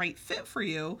that's a right fit for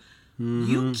you,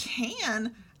 you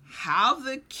can have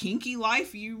the kinky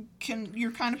life you're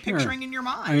kind of picturing in your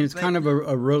mind. I mean, it's kind of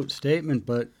a rote statement,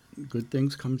 but good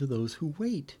things come to those who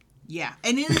wait. Yeah,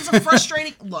 and it is a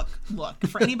frustrating look.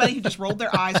 For anybody who just rolled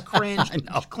their eyes, cringed,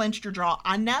 clenched your jaw,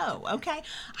 I know. Okay,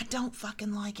 I don't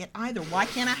fucking like it either. Why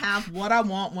can't I have what I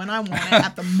want when I want it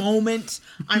at the moment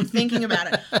I'm thinking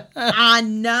about it? I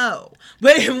know,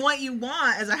 but what you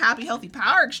want is a happy, healthy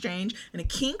power exchange and a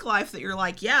kink life that you're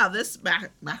like, yeah, this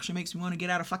actually makes me want to get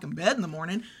out of fucking bed in the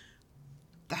morning.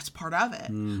 That's part of it.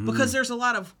 Because there's a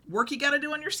lot of work you got to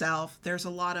do on yourself. There's a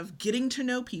lot of getting to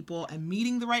know people and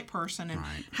meeting the right person and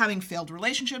having failed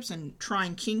relationships and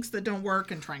trying kinks that don't work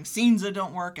and trying scenes that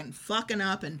don't work and fucking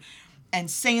up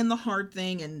and saying the hard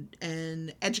thing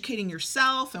and educating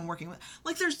yourself and working with,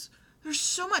 like, there's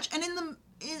so much. And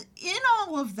in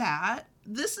all of that,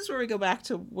 this is where we go back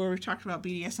to where we talked about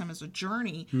BDSM as a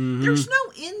journey. There's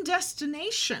no end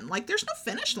destination. Like, there's no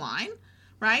finish line,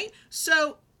 right?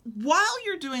 So while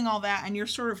you're doing all that and you're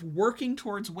sort of working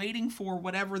towards waiting for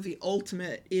whatever the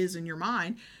ultimate is in your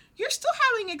mind, you're still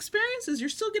having experiences. You're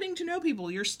still getting to know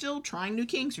people. You're still trying new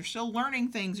kinks. You're still learning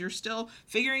things. You're still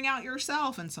figuring out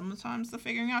yourself. And sometimes the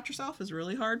figuring out yourself is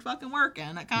really hard fucking work,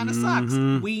 and it kind of sucks.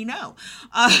 We know.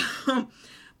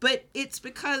 But it's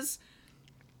because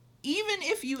even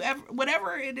if you ever,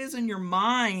 whatever it is in your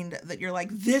mind that you're like,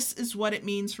 this is what it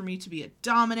means for me to be a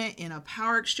dominant in a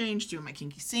power exchange, doing my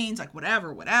kinky scenes, like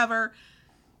whatever,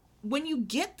 when you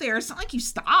get there, it's not like you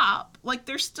stop. Like,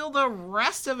 there's still the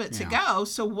rest of it to go.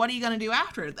 So what are you going to do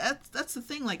after it? That's the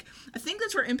thing. Like, I think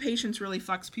that's where impatience really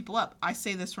fucks people up. I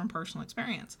say this from personal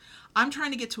experience. I'm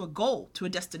trying to get to a goal, to a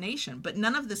destination, but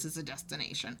none of this is a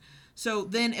destination. So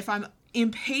then if I'm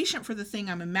impatient for the thing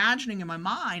I'm imagining in my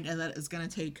mind and that is going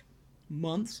to take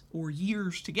months or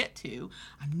years to get to,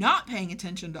 I'm not paying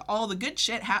attention to all the good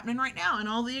shit happening right now and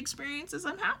all the experiences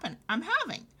I'm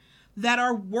having that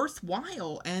are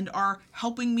worthwhile and are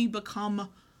helping me become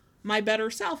my better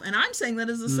self. And I'm saying that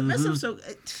as a submissive, so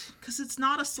because it's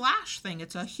not a slash thing,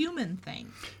 it's a human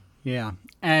thing. Yeah.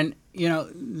 And,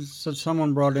 so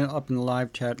someone brought it up in the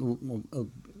live chat a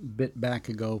bit back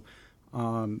ago,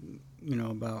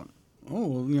 about, a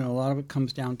lot of it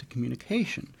comes down to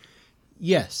communication.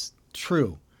 Yes,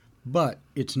 true. But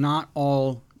it's not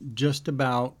all just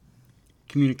about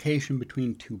communication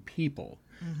between two people.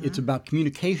 It's about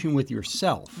communication with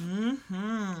yourself.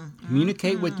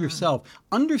 Communicate with yourself.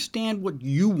 Understand what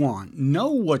you want. Know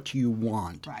what you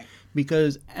want. Right.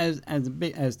 Because as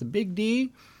the big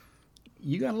D,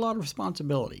 you got a lot of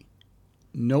responsibility.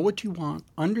 Know what you want.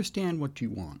 Understand what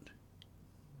you want.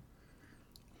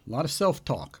 A lot of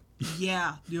self-talk.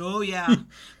 Yeah. Oh, yeah.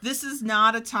 This is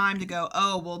not a time to go,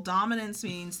 oh, well, dominance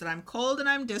means that I'm cold and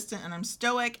I'm distant and I'm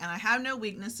stoic and I have no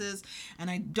weaknesses and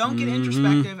I don't get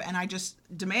introspective and I just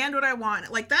demand what I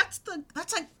want. Like, that's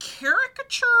a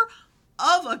caricature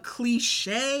of a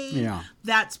cliche. Yeah.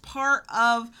 That's part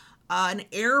of an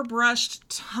airbrushed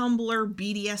Tumblr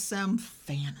BDSM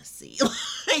fantasy.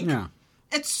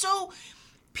 It's so,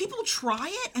 people try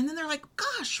it and then they're like,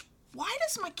 gosh, why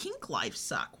does my kink life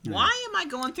suck? Why am I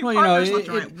going through partners left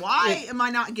and right? Why am I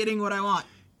not getting what I want?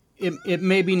 It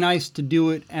may be nice to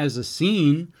do it as a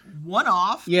scene.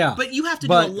 One-off. Yeah. But you have to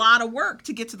do a lot of work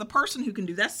to get to the person who can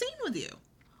do that scene with you.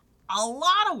 A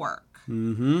lot of work.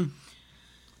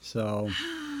 So.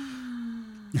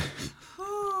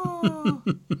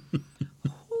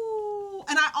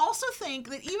 And I also think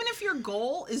that even if your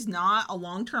goal is not a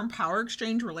long-term power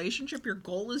exchange relationship, your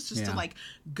goal is just to, like,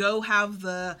 go have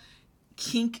the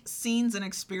kink scenes and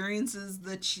experiences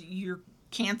that you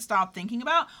can't stop thinking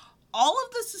about, all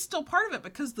of this is still part of it,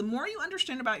 because the more you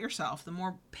understand about yourself, the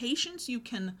more patience you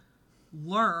can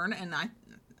learn. And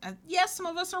yes, some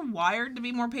of us are wired to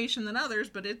be more patient than others,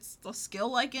 but it's a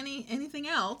skill like anything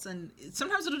else. And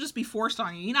sometimes it'll just be forced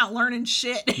on you. You're not learning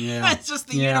shit. Yeah. It's just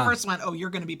the universe went, oh,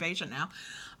 you're going to be patient now.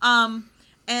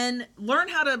 And learn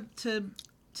how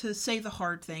to say the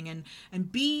hard thing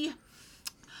and be,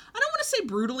 I don't want to say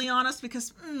brutally honest,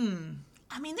 because,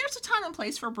 there's a time and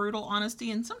place for brutal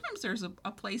honesty, and sometimes there's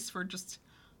a place for just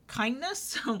kindness.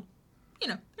 So,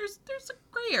 there's a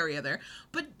gray area there.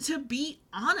 But to be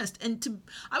honest, and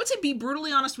I would say be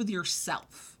brutally honest with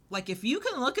yourself. Like, if you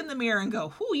can look in the mirror and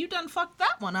go, you done fucked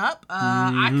that one up.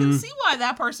 I can see why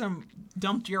that person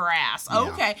dumped your ass. Yeah.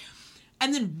 Okay.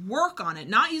 and then work on it.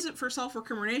 Not use it for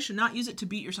self-recrimination, not use it to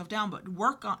beat yourself down, but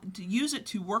use it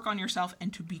to work on yourself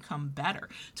and to become better.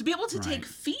 To be able to take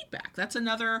feedback. That's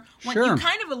another one you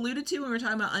kind of alluded to when we were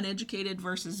talking about uneducated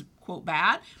versus, quote,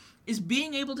 bad, is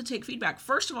being able to take feedback.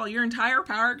 First of all, your entire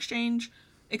power exchange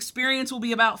experience will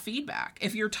be about feedback.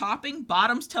 If you're topping,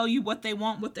 bottoms tell you what they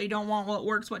want, what they don't want, what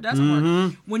works, what doesn't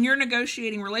work. When you're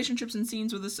negotiating relationships and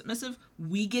scenes with a submissive,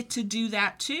 we get to do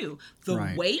that too.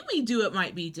 The way we do it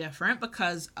might be different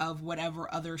because of whatever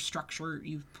other structure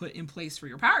you've put in place for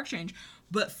your power exchange,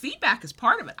 but feedback is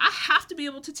part of it. I have to be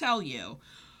able to tell you,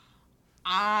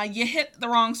 you hit the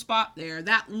wrong spot there.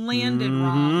 That landed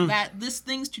wrong. This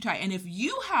thing's too tight. And if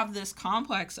you have this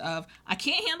complex of, I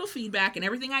can't handle feedback and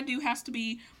everything I do has to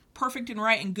be perfect and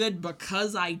right and good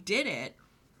because I did it,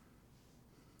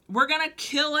 we're going to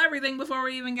kill everything before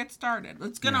we even get started.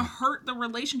 It's going to hurt the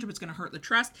relationship. It's going to hurt the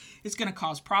trust. It's going to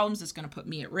cause problems. It's going to put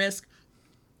me at risk.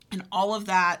 And all of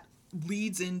that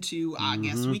leads into, I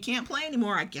guess we can't play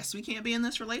anymore. I guess we can't be in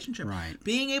this relationship. Right.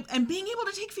 Being able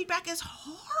to take feedback is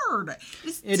hard.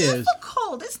 It's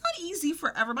difficult. It's not easy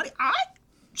for everybody. I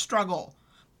struggle.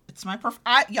 It's my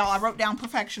I wrote down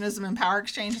perfectionism and power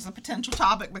exchange as a potential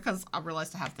topic because I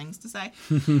realized I have things to say.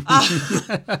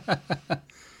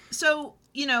 So,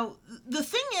 the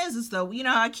thing is though,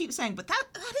 I keep saying, but that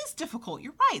is difficult.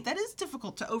 You're right. That is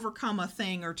difficult to overcome a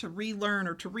thing or to relearn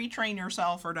or to retrain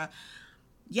yourself or to,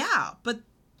 but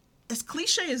as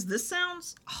cliche as this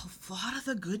sounds, a lot of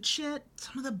the good shit,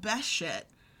 some of the best shit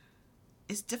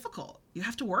is difficult. You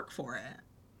have to work for it.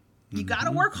 You got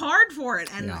to work hard for it.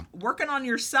 And working on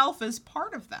yourself is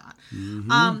part of that.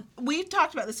 We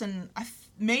talked about this in,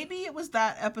 maybe it was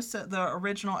that episode, the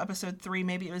original episode 3,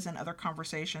 maybe it was in other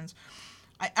conversations.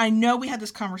 I know we had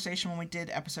this conversation when we did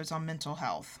episodes on mental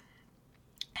health.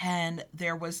 And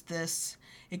there was this,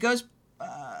 it goes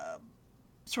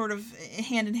sort of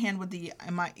hand in hand with the,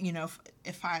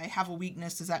 if I have a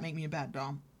weakness, does that make me a bad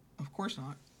dom? Of course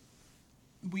not.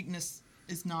 Weakness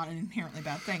is not an inherently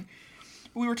bad thing.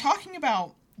 But we were talking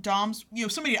about doms, I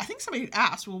think somebody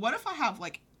asked, well, what if I have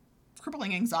like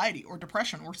crippling anxiety or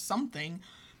depression or something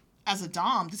as a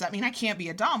dom? Does that mean I can't be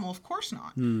a dom? Well, of course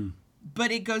not.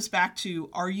 But it goes back to,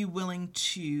 are you willing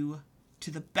to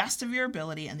the best of your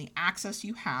ability and the access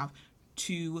you have,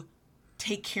 to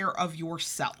take care of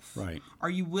yourself? Right. Are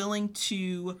you willing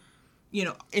to,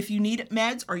 if you need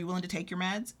meds, are you willing to take your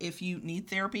meds? If you need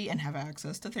therapy and have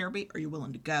access to therapy, are you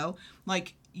willing to go?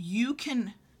 Like, you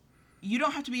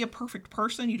don't have to be a perfect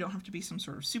person. You don't have to be some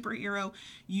sort of superhero.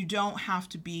 You don't have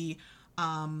to be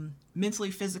mentally,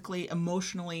 physically,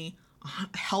 emotionally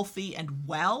healthy and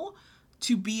well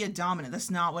to be a dominant.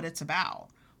 That's not what it's about.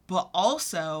 But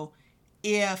also,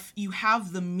 if you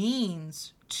have the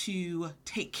means to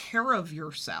take care of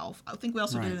yourself, I think we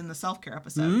also did it in the self-care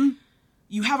episode,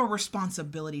 you have a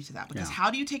responsibility to that. Because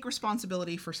how do you take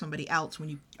responsibility for somebody else when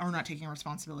you are not taking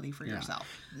responsibility for yourself?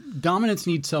 Dominants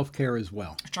need self-care as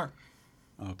well. Sure.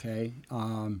 Okay.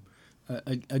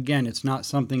 Again, it's not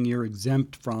something you're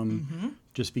exempt from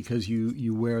just because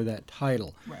you wear that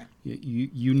title. Right.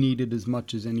 You need it as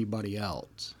much as anybody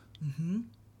else.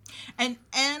 And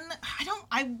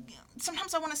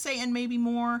sometimes I want to say and maybe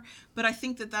more, but I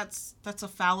think that's a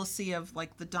fallacy of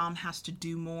like the dom has to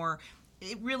do more.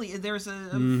 It really, there's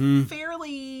a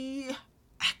fairly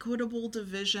equitable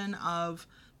division of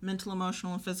mental,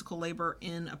 emotional, and physical labor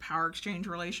in a power exchange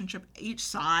relationship. Each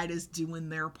side is doing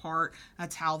their part.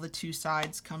 That's how the two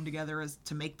sides come together, is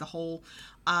to make the whole.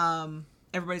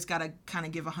 Everybody's got to kind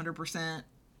of give 100%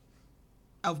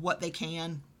 of what they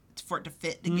can for it to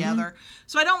fit together.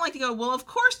 So I don't like to go, well, of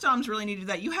course doms really need to do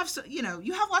that. You have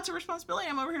you have lots of responsibility.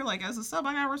 I'm over here like, as a sub,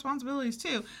 I got responsibilities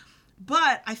too.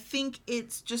 But I think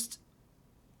it's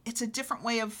a different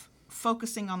way of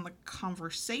focusing on the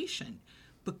conversation.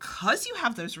 Because you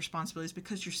have those responsibilities,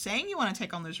 because you're saying you want to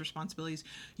take on those responsibilities,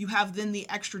 you have then the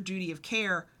extra duty of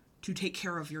care to take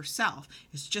care of yourself.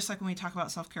 It's just like when we talk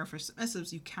about self-care for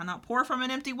submissives, you cannot pour from an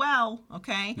empty well,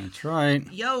 okay? That's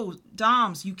right. Yo,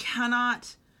 doms, you're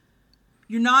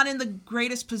not in the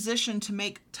greatest position to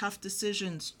make tough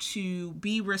decisions, to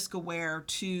be risk aware,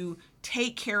 to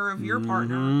take care of your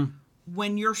partner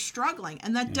when you're struggling.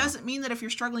 And that doesn't mean that if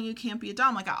you're struggling, you can't be a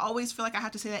dom. Like, I always feel like I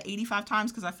have to say that 85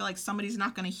 times because I feel like somebody's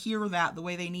not going to hear that the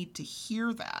way they need to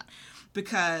hear that.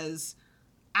 Because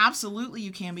absolutely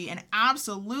you can be, and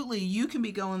absolutely you can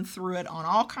be going through it on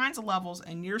all kinds of levels,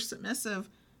 and your submissive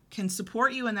can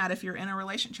support you in that if you're in a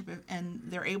relationship and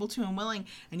they're able to and willing,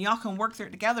 and y'all can work through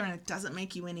it together, and it doesn't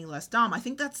make you any less dom. I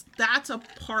think that's a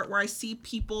part where I see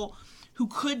people who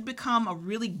could become a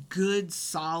really good,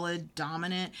 solid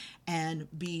dominant and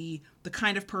be the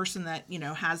kind of person that, you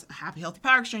know, has a happy, healthy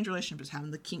power exchange relationship, is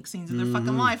having the kink scenes in their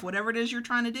fucking life, whatever it is you're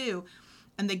trying to do.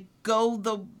 And they go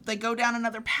down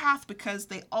another path because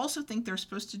they also think they're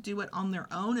supposed to do it on their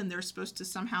own, and they're supposed to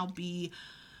somehow be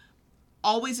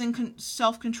always in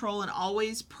self-control and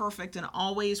always perfect and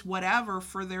always whatever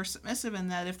for their submissive,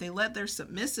 and that if they let their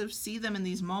submissive see them in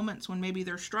these moments when maybe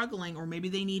they're struggling or maybe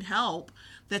they need help,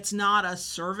 that's not a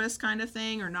service kind of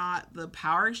thing or not the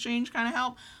power exchange kind of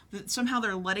help, that somehow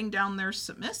they're letting down their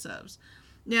submissives.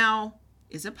 Now,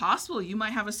 is it possible you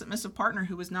might have a submissive partner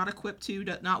who is not equipped to,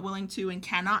 not willing to, and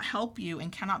cannot help you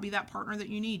and cannot be that partner that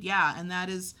you need? Yeah, and that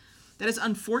is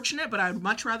unfortunate, but I'd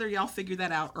much rather y'all figure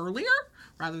that out earlier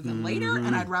rather than later,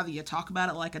 and I'd rather you talk about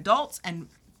it like adults and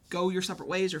go your separate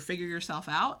ways or figure yourself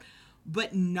out,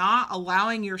 but not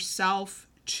allowing yourself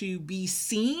to be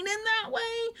seen in that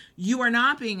way. You are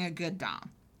not being a good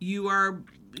dom. You are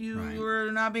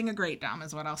not being a great dom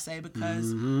is what I'll say,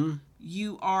 because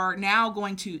you are now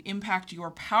going to impact your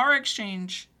power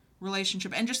exchange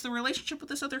relationship and just the relationship with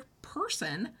this other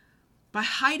person by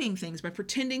hiding things, by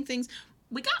pretending things.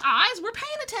 We got eyes. We're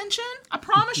paying attention. I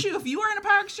promise you, if you are in a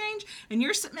power exchange and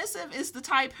your submissive is the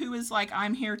type who is like,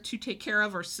 I'm here to take care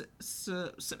of or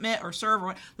submit or serve,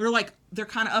 or they're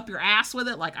kind of up your ass with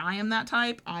it. Like I am that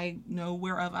type. I know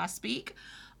whereof I speak.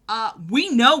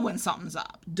 We know when something's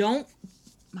up.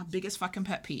 My biggest fucking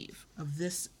pet peeve of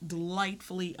this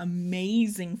delightfully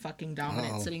amazing fucking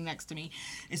dominant sitting next to me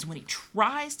is when he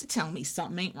tries to tell me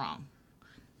something ain't wrong.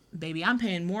 Baby, I'm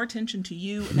paying more attention to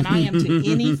you than I am to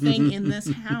anything in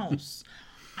this house.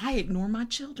 I ignore my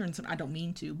children. I don't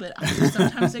mean to, but I do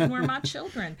sometimes ignore my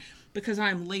children because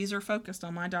I'm laser focused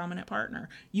on my dominant partner.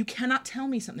 You cannot tell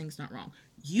me something's not wrong.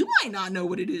 You might not know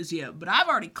what it is yet, but I've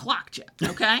already clocked you,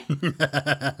 okay?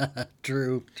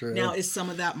 True. Now, is some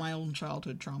of that my own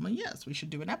childhood trauma? Yes, we should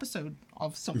do an episode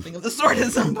of something of the sort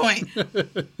at some point.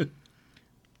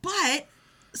 But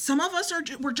some of us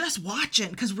we're just watching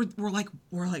because we're like,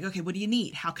 okay, what do you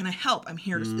need? How can I help? I'm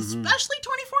here to, especially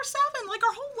 24/7. Like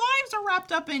our whole lives are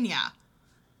wrapped up in ya.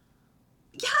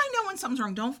 Yeah, I know when something's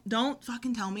wrong. Don't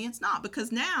fucking tell me it's not,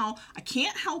 because now I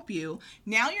can't help you.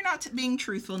 Now you're not being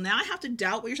truthful. Now I have to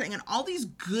doubt what you're saying, and all these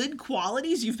good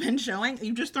qualities you've been showing,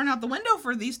 you've just thrown out the window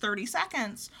for these 30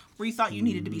 seconds where you thought you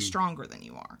needed to be stronger than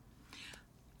you are.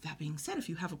 That being said, if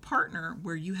you have a partner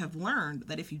where you have learned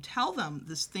that if you tell them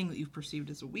this thing that you've perceived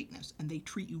as a weakness and they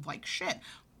treat you like shit,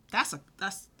 that's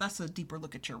a deeper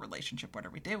look at your relationship. What are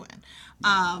we doing?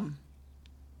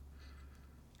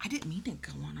 I didn't mean to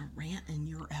go on a rant in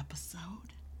your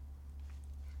episode.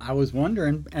 I was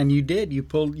wondering, and you did. You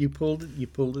pulled it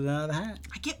out of the hat.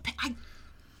 I get mad,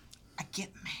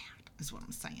 is what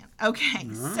I'm saying. Okay,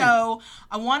 right. So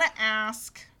I want to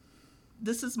ask.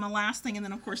 This is my last thing, and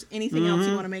then, of course, anything else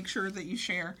you want to make sure that you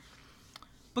share.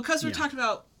 Because we talked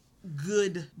about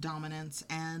good dominance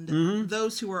and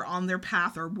those who are on their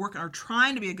path or are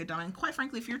trying to be a good dominant. And quite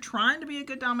frankly, if you're trying to be a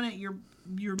good dominant,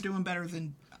 you're doing better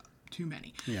than too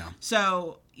many. Yeah.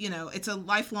 So, it's a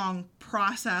lifelong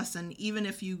process, and even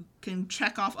if you can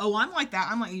check off, I'm like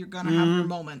that, you're going to have your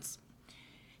moments.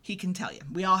 He can tell you.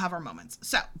 We all have our moments.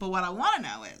 So, but what I want to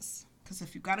know is, because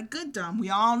if you've got a good dom, we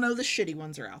all know the shitty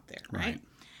ones are out there, right?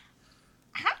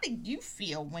 How do you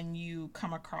feel when you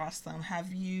come across them?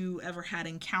 Have you ever had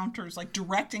encounters, like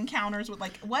direct encounters with,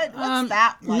 like, what's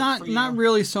that like for you? Not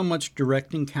really so much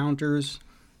direct encounters.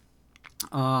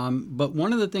 But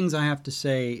one of the things I have to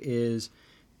say is,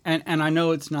 and I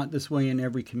know it's not this way in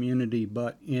every community,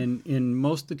 but in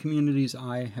most of the communities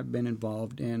I have been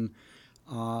involved in,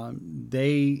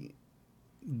 they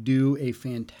do a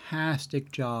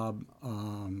fantastic job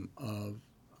of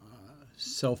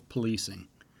self-policing,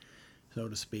 so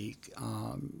to speak.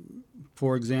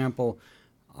 For example,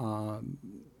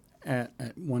 at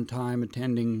one time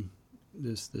attending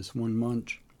this one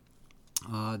munch,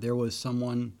 there was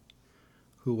someone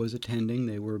who was attending.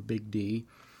 They were Big D.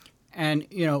 And,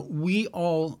 we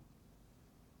all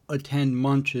attend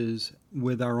munches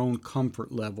with our own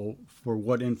comfort level for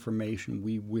what information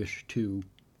we wish to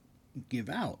give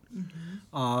out.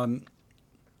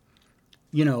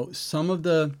 Some of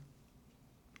the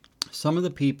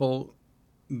people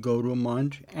go to a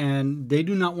munch and they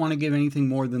do not want to give anything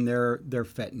more than their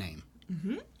fet name.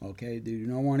 Okay, they do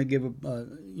not want to give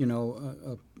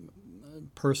a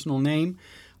personal name.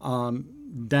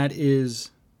 That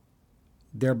is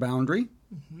their boundary,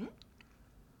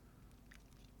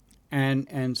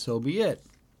 and so be it.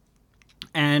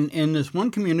 And in this one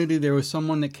community, there was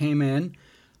someone that came in,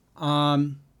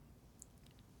 and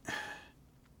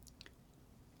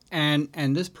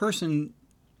this person,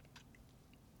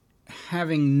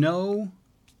 having no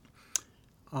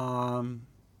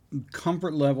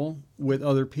comfort level with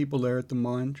other people there at the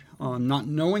munch, not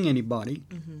knowing anybody,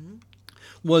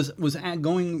 was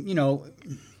going,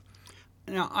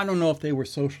 now I don't know if they were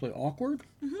socially awkward,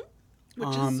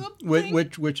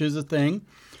 which is a thing,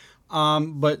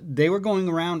 but they were going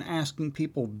around asking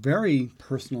people very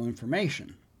personal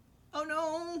information. Oh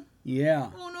no! Yeah.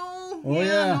 Oh no! Oh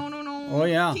yeah! No! Oh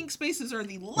yeah! Kink spaces are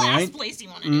the last place you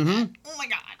want to do that. Oh my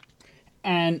god!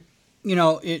 And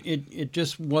it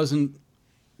just wasn't,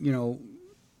 a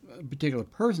particular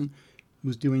person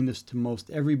was doing this to most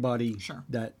everybody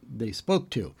that they spoke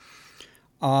to.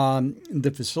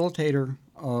 The facilitator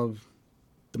of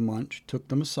the munch took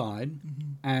them aside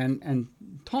and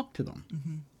talked to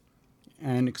them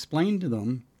and explained to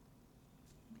them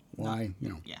why,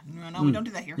 Yeah, no, we don't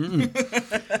do that here.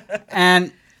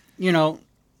 And,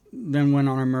 then went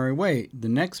on our merry way. The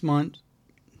next month,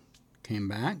 came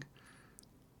back,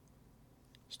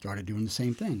 started doing the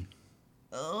same thing.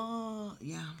 Oh,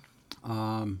 yeah.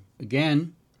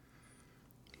 Again,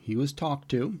 he was talked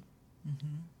to.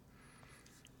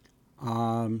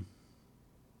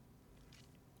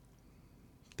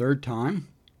 Third time,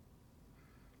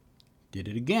 did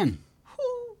it again.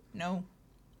 Whew. No.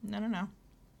 All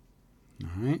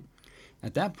right.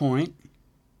 At that point,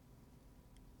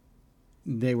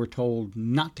 they were told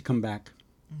not to come back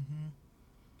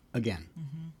again.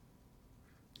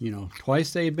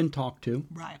 Twice they had been talked to.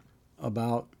 Right.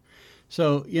 About.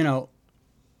 So,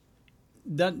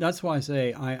 that's why I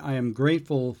say I am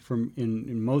grateful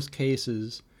in most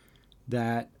cases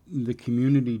that the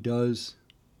community does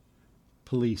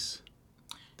police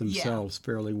themselves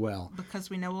fairly well. Because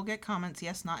we know we'll get comments.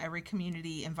 Yes, not every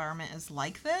community environment is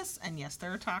like this. And yes,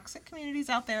 there are toxic communities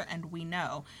out there. And we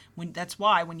know. That's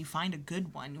why when you find a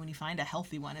good one, when you find a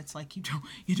healthy one, it's like you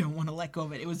don't want to let go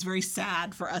of it. It was very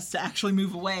sad for us to actually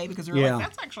move away because we were like,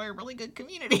 that's actually a really good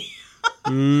community.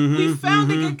 We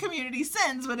found a good community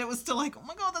since, but it was still like, oh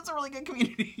my God, that's a really good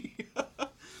community.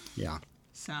 Yeah.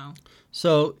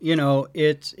 So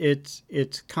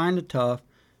it's kind of tough.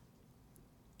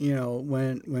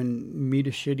 When meet a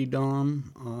shitty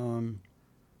dom,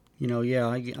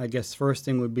 I guess first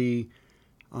thing would be,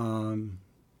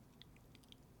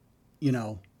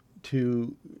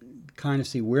 to kind of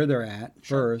see where they're at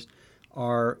first,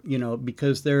 or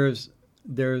because there's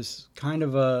kind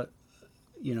of a,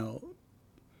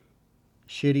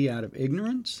 shitty out of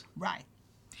ignorance. Right.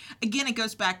 Again, it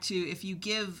goes back to if you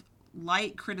give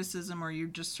light criticism or you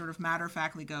just sort of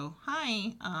matter-of-factly go,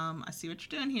 hi, I see what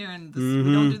you're doing here, and this,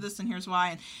 we don't do this, and here's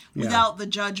why. And without the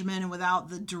judgment and without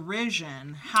the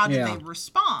derision, how do they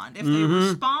respond? If they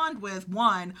respond with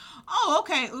one, oh,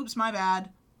 okay, oops, my bad,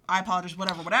 I apologize,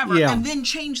 whatever, and then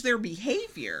change their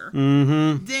behavior,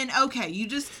 then, okay,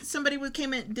 somebody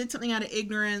came in, did something out of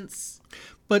ignorance.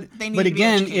 But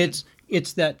again,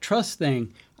 it's that trust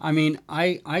thing. I mean,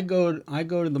 I go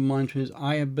to the munches.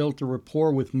 I have built a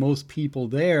rapport with most people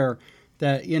there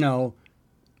that,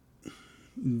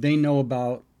 they know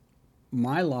about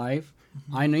my life.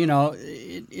 I know,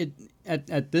 it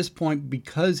at this point,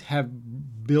 because have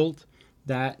built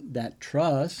that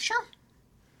trust. Sure.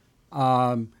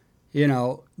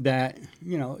 That,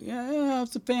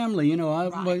 it's a family,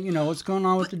 what's going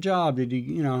on with the job? Did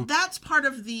you. That's part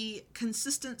of the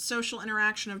consistent social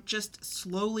interaction of just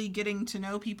slowly getting to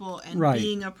know people and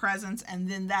being a presence. And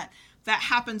then that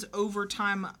happens over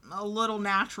time a little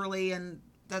naturally. And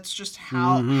that's just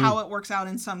how it works out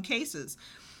in some cases.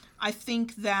 I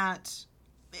think that,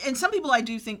 and some people I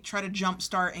do think try to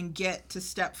jumpstart and get to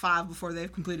step 5 before they've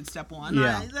completed step 1.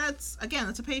 Yeah. That's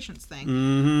a patience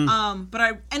thing. But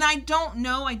I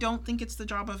don't think it's the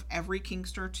job of every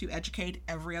kinkster to educate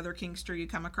every other kinkster you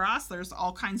come across. There's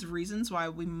all kinds of reasons why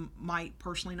we might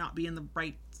personally not be in the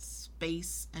right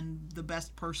space and the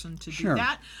best person to do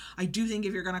that. I do think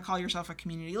if you're going to call yourself a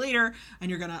community leader and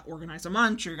you're going to organize a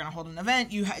munch or you're going to hold an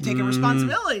event, you take a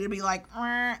responsibility to be like,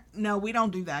 no, we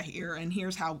don't do that here, and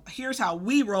here's how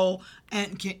we roll,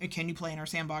 and can you play in our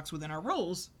sandbox within our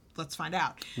rules? Let's find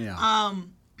out. And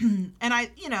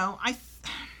I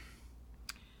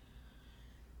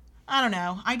don't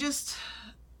know. I just,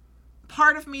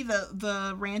 part of me,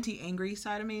 the ranty, angry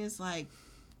side of me is like,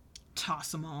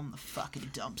 toss them all in the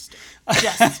fucking dumpster.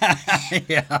 Just,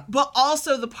 yeah. But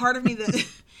also the part of me that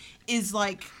is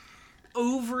like,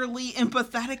 overly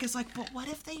empathetic. It's like, but what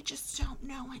if they just don't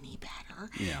know any better?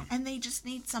 Yeah. And they just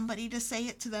need somebody to say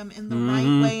it to them in the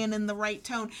right way and in the right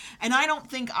tone. And I don't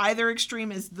think either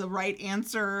extreme is the right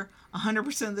answer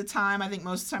 100% of the time. I think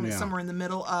most of the time it's somewhere in the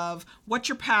middle of what's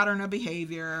your pattern of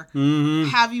behavior?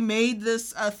 Have you made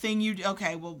this a thing you do?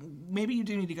 Okay, well, maybe you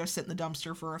do need to go sit in the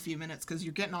dumpster for a few minutes because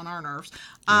you're getting on our nerves.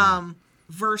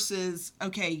 Versus,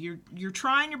 okay, you're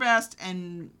trying your best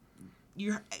and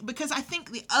because I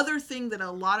think the other thing that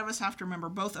a lot of us have to remember,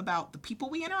 both about the people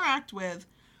we interact with,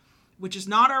 which is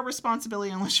not our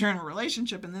responsibility unless you're in a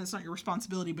relationship, and then it's not your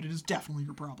responsibility, but it is definitely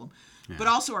your problem. Yeah. But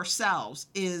also ourselves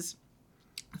is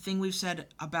a thing we've said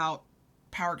about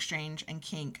power exchange and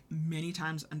kink many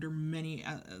times under many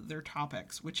other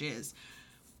topics, which is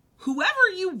whoever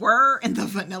you were in the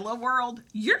vanilla world,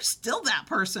 you're still that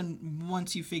person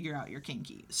once you figure out your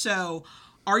kinky. So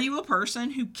are you a person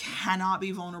who cannot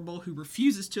be vulnerable, who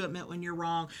refuses to admit when you're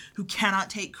wrong, who cannot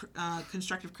take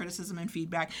constructive criticism and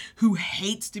feedback, who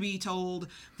hates to be told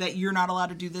that you're not allowed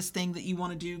to do this thing that you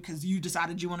want to do because you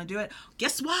decided you want to do it?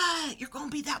 Guess what? You're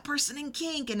going to be that person in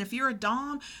kink. And if you're a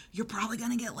dom, you're probably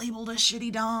going to get labeled a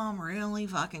shitty dom really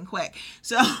fucking quick.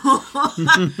 So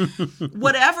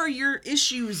whatever your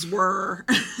issues were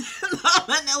in the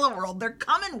vanilla world, they're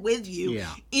coming with you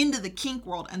into the kink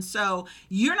world. And so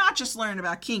you're not just learning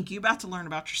about kink, you're about to learn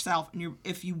about yourself, and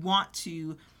if you want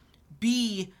to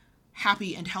be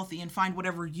happy and healthy and find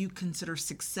whatever you consider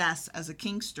success as a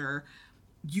kinkster,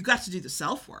 you got to do the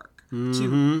self-work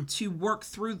to work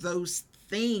through those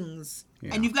things,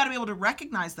 and you've got to be able to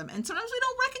recognize them. And sometimes we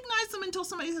don't recognize them until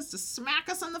somebody has to smack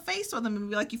us in the face with them and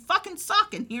be like, you fucking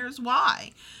suck and here's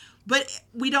why. But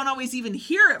we don't always even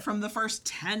hear it from the first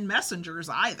 10 messengers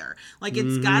either. Like,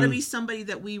 it's got to be somebody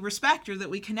that we respect or that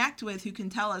we connect with who can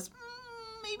tell us,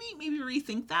 maybe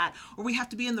rethink that. Or we have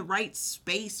to be in the right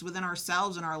space within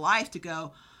ourselves and our life to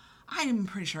go, I'm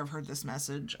pretty sure I've heard this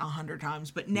message 100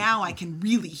 times, but now I can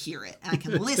really hear it and I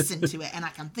can listen to it and I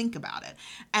can think about it.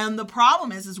 And the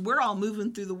problem is we're all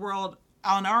moving through the world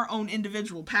on our own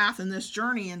individual path in this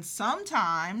journey. And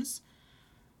sometimes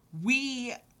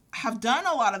we have done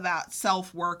a lot of that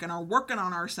self-work and are working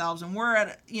on ourselves, and we're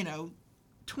at,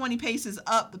 20 paces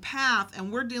up the path, and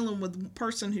we're dealing with a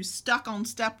person who's stuck on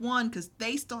step one because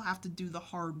they still have to do the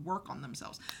hard work on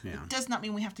themselves. It does not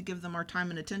mean we have to give them our time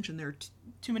and attention. There are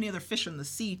too many other fish in the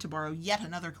sea, to borrow yet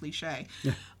another cliche.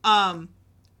 But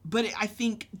I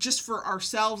think just for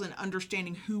ourselves and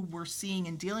understanding who we're seeing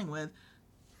and dealing with,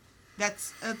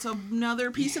 that's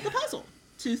another piece of the puzzle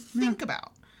to think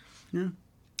about.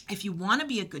 If you want to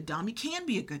be a good dom, you can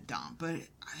be a good dom, but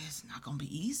it's not going to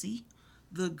be easy.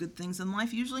 The good things in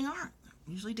life usually aren't.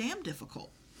 They're usually damn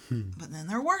difficult. But then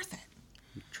they're worth it.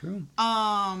 True.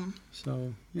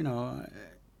 So,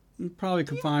 you probably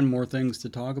could find more things to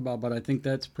talk about, but I think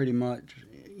that's pretty much,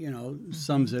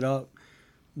 sums it up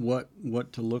what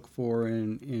to look for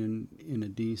in a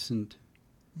decent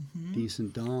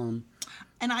dom.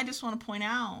 And I just want to point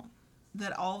out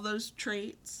that all those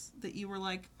traits that you were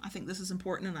like, I think this is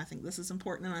important, and I think this is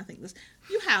important, and I think this,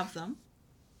 you have them.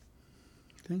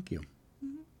 Thank you.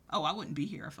 Oh, I wouldn't be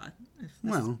here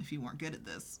if you weren't good at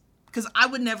this. Because I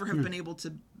would never have been able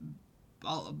to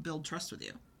build trust with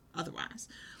you otherwise.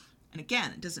 And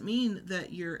again, it doesn't mean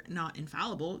that you're not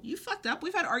infallible. You fucked up.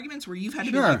 We've had arguments where you've had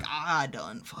to be like, I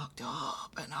done fucked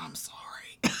up, and I'm sorry.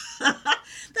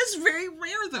 That's very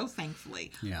rare, though,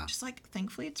 thankfully. Yeah. Just like,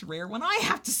 thankfully, it's rare when I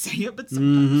have to say it, but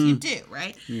sometimes you do,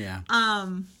 right? Yeah.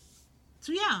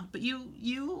 So yeah, but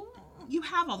you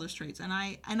have all those traits,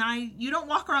 and you don't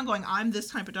walk around going, I'm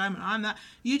this type of diamond, I'm that.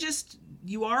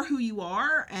 You are who you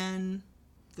are, and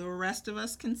the rest of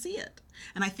us can see it.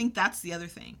 And I think that's the other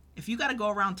thing. If you got to go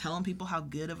around telling people how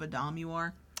good of a dom you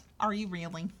are you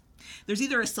really? There's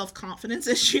either a self-confidence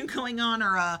issue going on,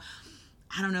 or I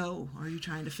don't know, are you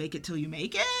trying to fake it till you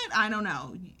make it? I don't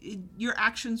know. Your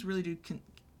actions really do,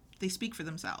 they speak for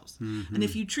themselves. And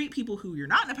if you treat people who you're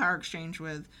not in a power exchange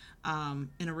with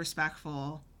in a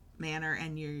respectful manner,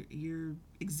 and you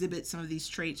exhibit some of these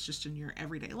traits just in your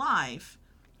everyday life,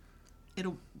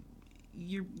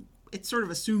 it's sort of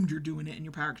assumed you're doing it in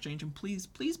your power exchange, and please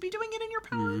be doing it in your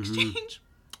power exchange.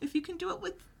 If you can do it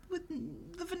with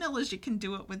the vanillas, you can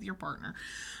do it with your partner.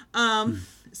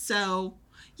 So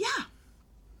yeah,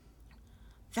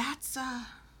 that's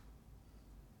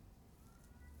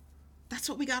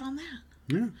what we got on that.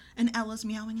 Yeah. And Ella's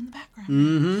meowing in the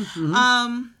background.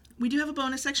 We do have a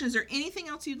bonus section. Is there anything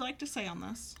else you'd like to say on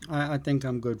this? I think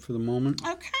I'm good for the moment.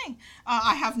 Okay.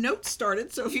 I have notes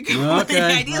started, so if you got any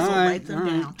ideas, we'll write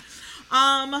them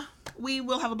down. We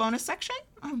will have a bonus section.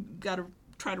 I've got to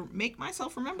try to make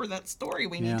myself remember that story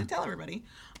we Yeah. need to tell everybody.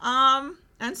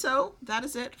 And so that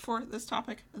is it for this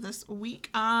topic this week.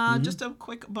 Just a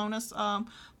quick bonus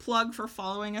plug for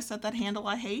following us at That Handle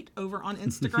I Hate over on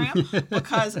Instagram,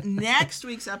 because next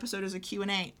week's episode is a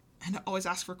Q&A. And I always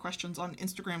ask for questions on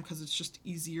Instagram because it's just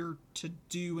easier to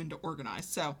do and to organize.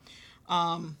 So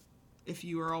if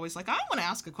you are always like, I want to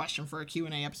ask a question for a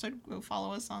Q&A episode, go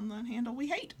follow us on the handle we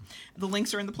hate. The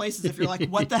links are in the places. If you're like,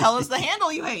 what the hell is the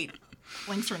handle you hate?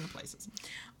 Links are in the places.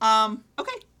 Okay.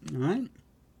 All right.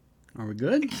 Are we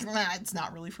good? It's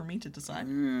not really for me to decide.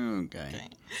 Okay.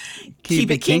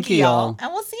 Keep it kinky, y'all.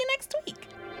 And we'll see you next week.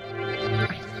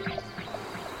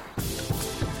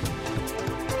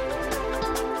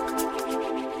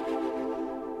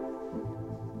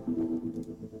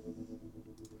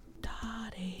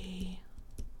 Dottie.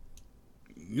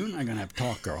 You and I are going to have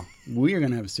talk, girl. We are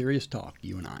going to have serious talk,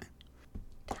 you and I.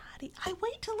 Dottie, I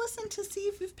wait to listen to see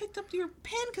if you've picked up your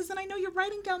pen, because then I know you're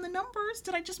writing down the numbers.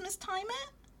 Did I just mistime it?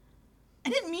 I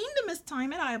didn't mean to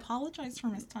mistime it. I apologize for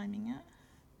mistiming it.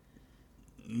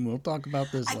 We'll talk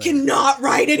about this I later. cannot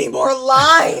write any more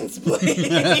lines, please.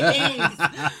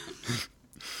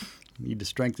 Need to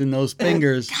strengthen those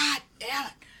fingers. God damn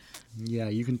it. Yeah,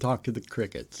 you can talk to the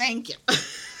crickets. Thank you.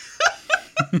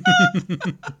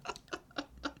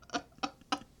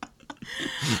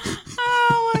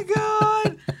 Oh my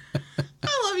God.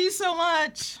 I love you so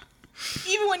much.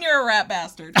 Even when you're a rat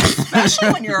bastard.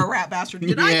 Especially when you're a rat bastard.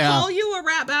 Did I call you a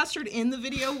rat bastard in the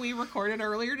video we recorded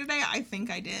earlier today? I think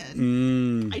I did.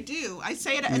 I do. I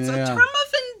say it. It's a term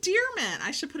of endearment. I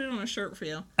should put it on a shirt for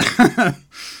you.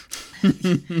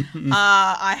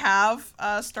 I have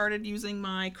started using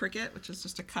my Cricut, which is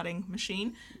just a cutting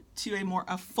machine, to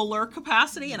a fuller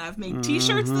capacity. And I've made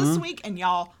t-shirts this week. And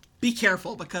y'all, be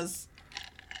careful, because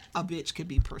a bitch could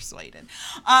be persuaded.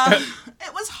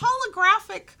 It was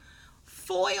holographic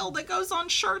foil that goes on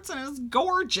shirts, and it's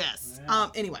gorgeous. Yeah.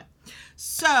 Anyway,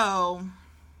 so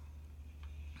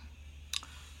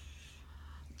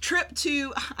trip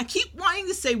to, I keep wanting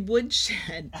to say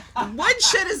Woodshed.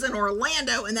 Woodshed is in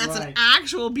Orlando, and that's an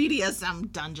actual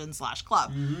BDSM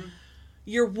dungeon/club.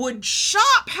 Your wood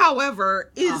shop,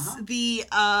 however, is the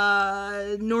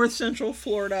North Central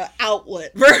Florida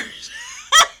outlet version.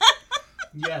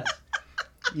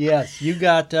 Yes, you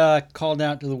got called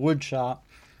out to the wood shop.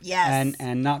 Yes.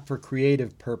 And not for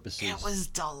creative purposes. It was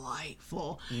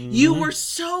delightful. You were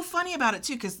so funny about it,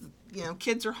 too, because,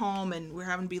 kids are home and we're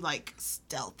having to be,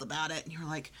 stealth about it. And you're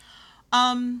like,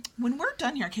 when we're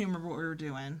done here, I can't remember what we were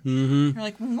doing. You're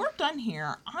like, when we're done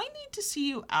here, I need to see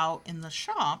you out in the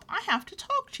shop. I have to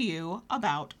talk to you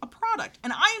about a product.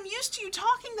 And I am used to you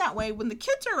talking that way when the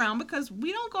kids are around, because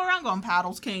we don't go around going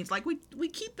paddles, canes. We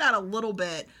keep that a little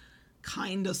bit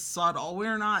kind of subtle.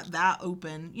 We're not that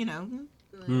open,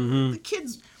 The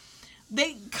kids,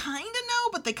 they kind of know,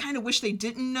 but they kind of wish they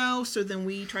didn't know. So then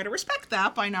we try to respect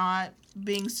that by not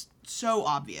being so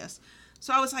obvious.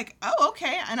 So I was like, oh,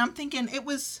 okay. And I'm thinking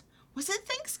was it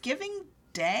Thanksgiving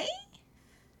Day?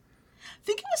 I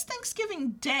think it was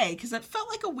Thanksgiving Day, because it felt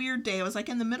like a weird day. It was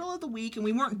in the middle of the week and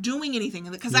we weren't doing anything.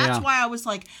 Because that's why I was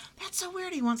like, that's so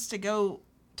weird. He wants to go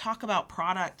talk about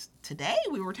product today.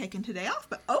 We were taking today off,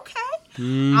 but okay.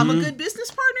 I'm a good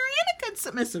business partner and a good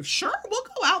submissive. Sure, we'll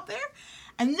go out there.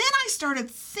 And then I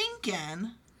started thinking,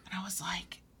 and I was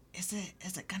like, is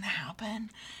it gonna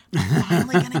happen? I'm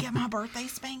finally gonna get my birthday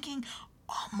spanking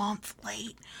a month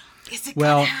late. Is it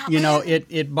gonna happen?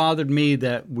 It bothered me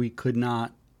that we could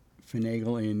not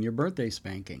finagle in your birthday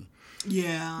spanking.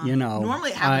 Yeah.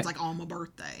 Normally it happens on my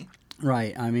birthday.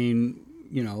 Right. I mean,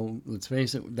 let's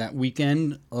face it, that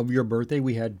weekend of your birthday,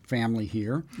 we had family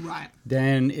here. Right.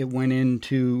 Then it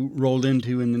rolled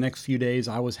into in the next few days,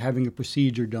 I was having a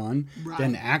procedure done. Right.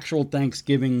 Then actual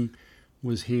Thanksgiving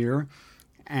was here,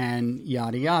 and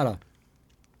yada, yada.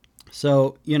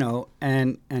 So,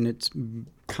 and it's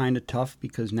kind of tough,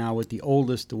 because now with the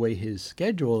oldest, the way his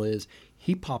schedule is,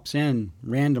 he pops in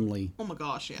randomly. Oh my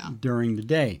gosh, yeah. During the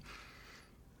day.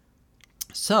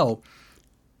 So,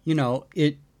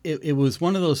 It was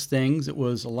one of those things. It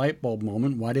was a light bulb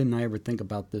moment. Why didn't I ever think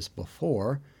about this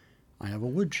before? I have a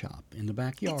wood shop in the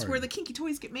backyard. It's where the kinky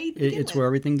toys get made. It's where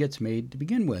everything gets made to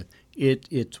begin with.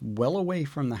 It's well away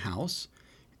from the house,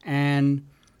 and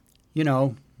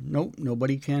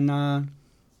nobody can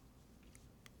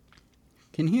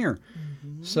hear.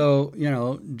 So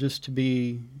just to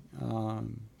be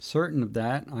certain of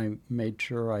that, I made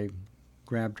sure I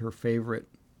grabbed her favorite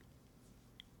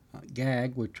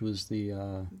gag, which was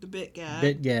the bit gag.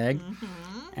 Bit gag.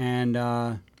 And,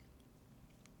 off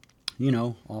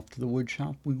to the wood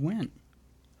shop we went.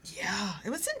 Yeah, it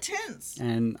was intense.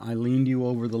 And I leaned you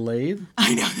over the lathe.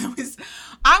 I know,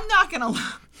 I'm not going to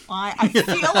lie. I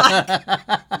feel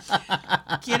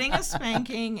like getting a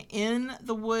spanking in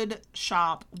the wood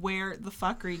shop where the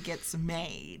fuckery gets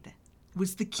made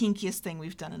was the kinkiest thing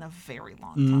we've done in a very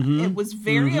long time. Mm-hmm. It was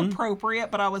very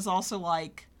appropriate, but I was also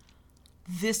like,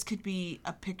 this could be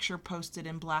a picture posted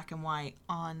in black and white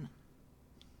on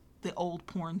the old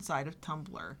porn site of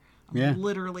Tumblr. I'm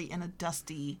literally in a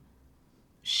dusty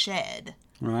shed,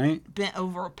 right, bent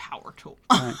over a power tool.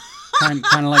 Right. kind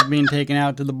of like being taken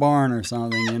out to the barn or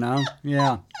something, you know?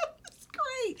 Yeah. It's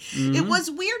great. It was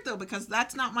weird though, because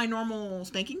that's not my normal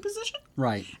spanking position.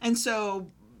 Right. And so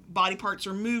body parts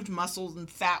are moved, muscles and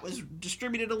fat was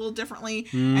distributed a little differently,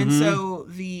 and so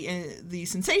the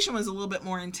sensation was a little bit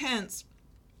more intense.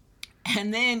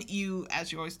 And then you,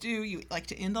 as you always do, you like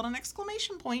to end on an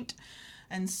exclamation point.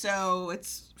 And so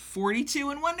it's 42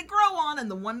 and one to grow on, and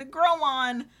the one to grow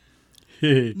on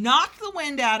knocked the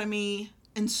wind out of me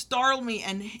and startled me,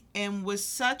 and was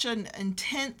such an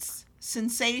intense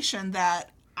sensation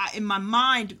that in my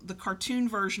mind, the cartoon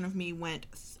version of me went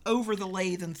over the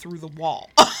lathe and through the wall.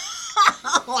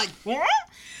 Like, what?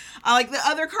 Like the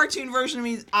other cartoon version of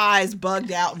me's eyes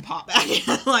bugged out and popped back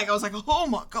in. Like I was like, oh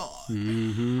my God.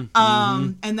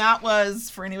 And that was,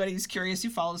 for anybody who's curious who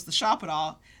follows the shop at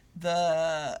all,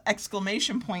 the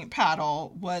exclamation point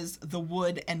paddle was the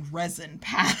wood and resin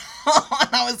paddle.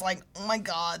 And I was like, oh my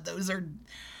God, those are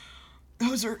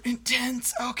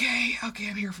intense. Okay,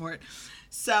 I'm here for it.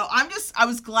 So I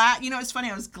was glad, it's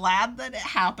funny, I was glad that it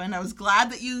happened. I was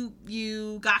glad that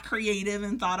you got creative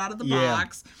and thought out of the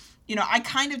box. I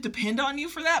kind of depend on you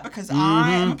for that, because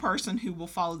I am a person who will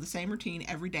follow the same routine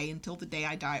every day until the day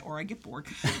I die or I get bored.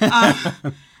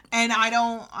 And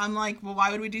I'm like, well,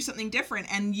 why would we do something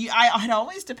different? And I had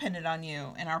always depended on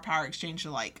you in our power exchange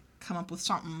to like come up with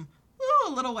something,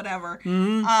 a little whatever.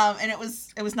 And it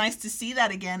was nice to see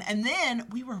that again. And then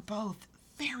we were both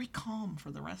very calm for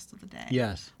the rest of the day.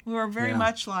 Yes. We were very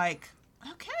much like,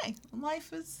 okay,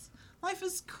 life is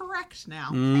correct now.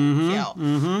 Thank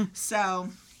you.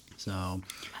 So,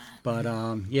 but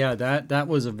that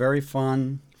was a very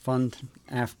fun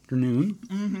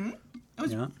afternoon. It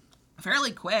was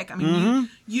fairly quick. I mean,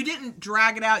 you didn't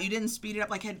drag it out. You didn't speed it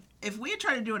up. Like if we had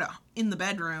tried to do it in the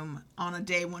bedroom on a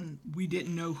day when we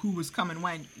didn't know who was coming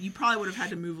when, you probably would have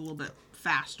had to move a little bit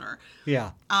faster.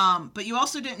 Yeah. But you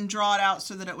also didn't draw it out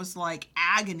so that it was like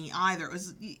agony either.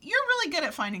 You're really good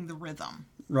at finding the rhythm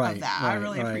of that. I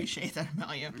really appreciate that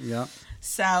about you. Yeah.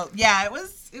 So yeah, it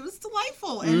was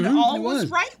delightful, and all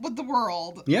was right with the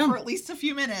world for at least a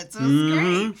few minutes. It was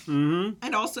great.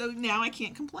 And also now I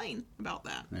can't complain about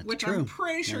that. That's which true. I'm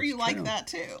pretty sure you like that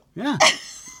too. Yeah.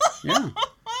 Yeah.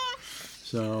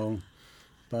 So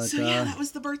yeah, that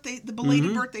was the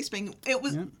belated birthday spanking. It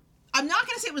was. Yeah. I'm not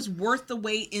going to say it was worth the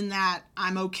wait in that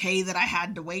I'm okay that I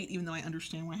had to wait, even though I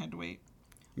understand why I had to wait.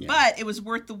 Yeah. But it was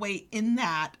worth the wait in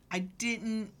that I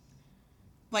didn't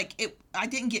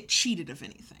get cheated of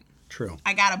anything. True.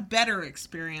 I got a better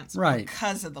experience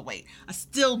because of the wait. I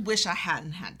still wish I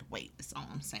hadn't had to wait, is all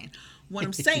I'm saying. What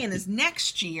I'm saying is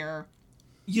next year,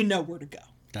 you know where to go.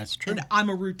 That's true. And I'm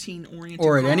a routine-oriented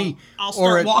girl. I'll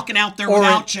start walking out there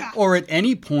without you. Or at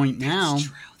any point now.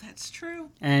 That's true.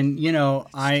 And,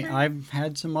 I've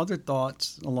had some other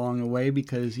thoughts along the way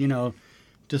because,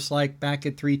 just like back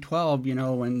at 312,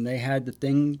 when they had the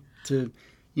thing to,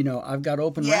 I've got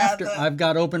open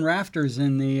rafters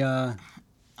in the...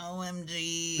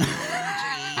 OMG.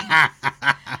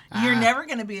 You're never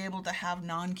going to be able to have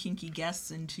non-kinky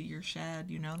guests into your shed.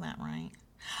 You know that, right?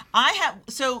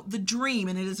 So the dream,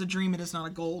 and it is a dream, it is not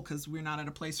a goal because we're not at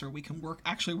a place where we can work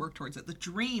towards it. The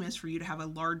dream is for you to have a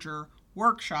larger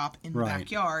workshop in the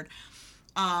backyard.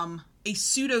 A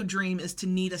pseudo dream is to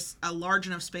need a large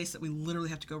enough space that we literally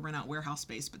have to go rent out warehouse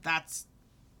space, but that's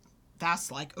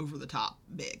like over the top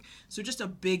big. So just a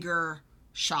bigger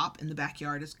shop in the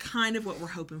backyard is kind of what we're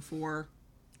hoping for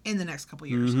in the next couple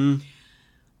years.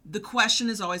 The question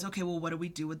is always, okay, well, what do we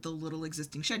do with the little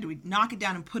existing shed? Do we knock it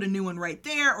down and put a new one right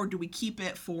there, or do we keep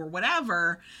it for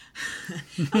whatever?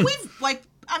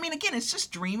 And again, it's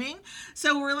just dreaming.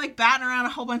 So we're like batting around a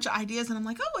whole bunch of ideas, and I'm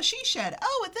like, oh, a she shed.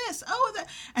 Oh, with this. Oh, with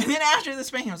that. And then after the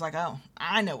spanking, I was like, oh,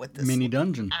 I know what this mini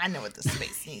dungeon. I know what this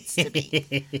space needs to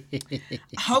be.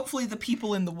 Hopefully, the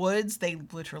people in the woods, they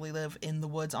literally live in the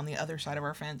woods on the other side of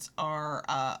our fence, are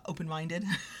open-minded.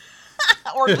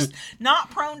 Or just not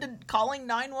prone to calling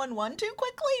 911 too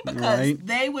quickly, because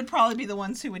they would probably be the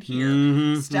ones who would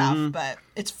hear stuff. But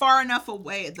it's far enough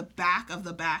away at the back of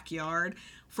the backyard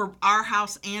for our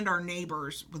house and our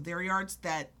neighbors with their yards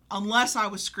that unless I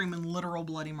was screaming literal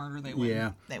bloody murder, they wouldn't.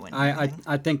 Yeah. They wouldn't do anything.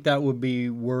 I think that would be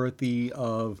worthy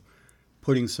of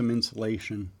putting some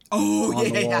insulation on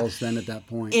the walls then at that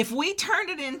point. If we turned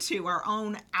it into our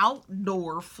own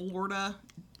outdoor Florida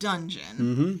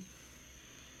dungeon,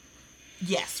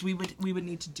 yes, we would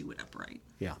need to do it upright.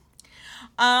 Yeah.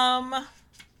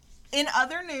 In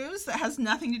other news that has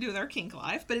nothing to do with our kink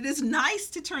life, but it is nice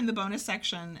to turn the bonus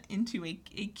section into a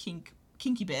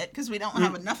kinky bit because we don't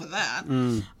have enough of that.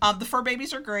 The fur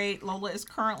babies are great. Lola is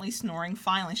currently snoring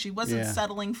finally. She wasn't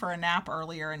settling for a nap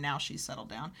earlier, and now she's settled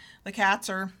down. The cats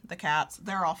are the cats.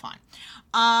 They're all fine.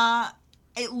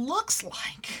 It looks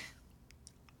like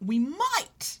we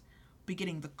might be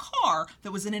getting the car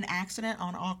that was in an accident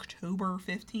on October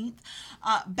 15th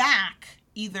back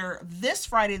either this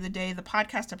Friday, the day the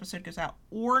podcast episode goes out,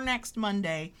 or next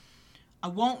Monday. I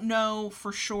won't know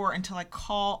for sure until I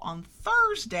call on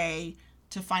Thursday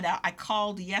to find out. I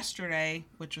called yesterday,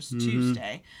 which was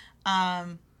Tuesday,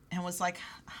 and was like,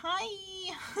 hi,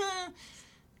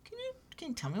 can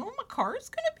you tell me when my car is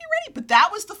going to be ready? But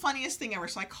that was the funniest thing ever.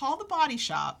 So I call the body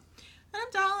shop, and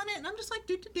I'm dialing it, and I'm just like,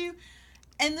 do.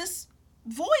 And this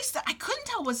voice that I couldn't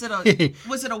tell, was it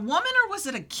a woman or was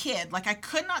it a kid? Like, I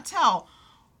could not tell.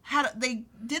 They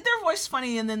did their voice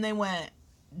funny, and then they went,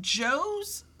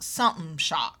 Joe's something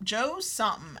shop, Joe's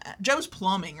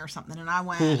plumbing or something, and I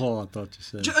went pool hall. I thought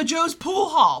you said Joe's pool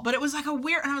hall, but it was like a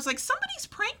weird, and I was like, somebody's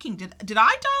pranking. Did I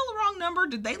dial the wrong number?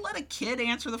 Did they let a kid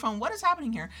answer the phone? What is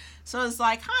happening here? So it's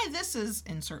like, hi, this is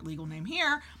insert legal name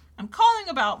here. I'm calling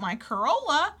about my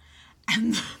Corolla,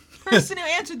 and the person who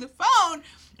answered the phone,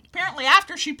 apparently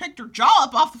after she picked her jaw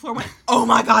up off the floor, went, oh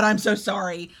my God, I'm so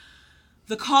sorry.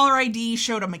 The caller ID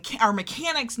showed our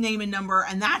mechanic's name and number,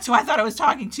 and that's who I thought I was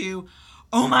talking to.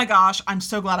 Oh my gosh, I'm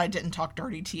so glad I didn't talk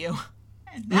dirty to you.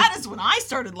 And that is when I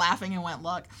started laughing and went,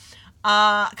 look.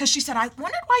 Because she said, I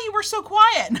wondered why you were so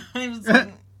quiet. And I was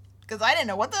like, because I didn't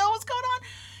know what the hell was going on.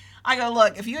 I go,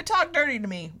 look, if you had talked dirty to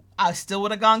me, I still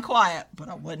would have gone quiet, but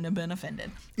I wouldn't have been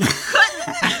offended.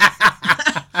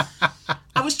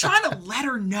 I was trying to let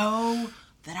her know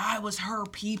that I was her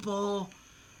people.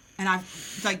 And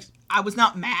I was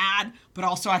not mad, but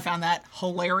also I found that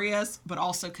hilarious. But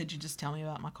also, could you just tell me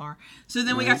about my car? So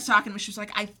then we got to talking, and she's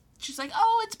like,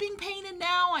 oh, it's being painted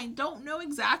now. I don't know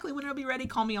exactly when it'll be ready.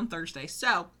 Call me on Thursday.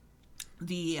 So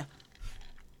the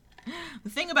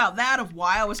thing about that, of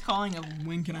why I was calling of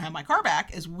when can I have my car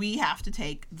back, is we have to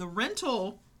take the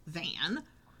rental van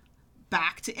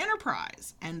back to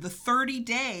Enterprise. And the 30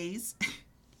 days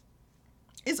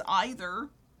is either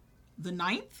the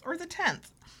 9th or the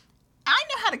 10th. I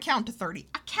know how to count to 30.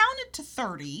 I counted to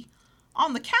 30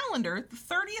 on the calendar. The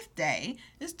 30th day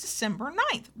is December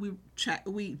 9th. We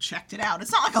checked it out.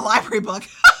 It's not like a library book.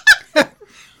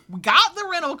 We got the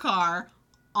rental car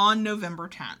on November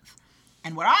 10th.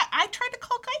 And what I tried to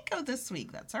call Geico this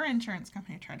week. That's our insurance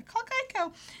company. I tried to call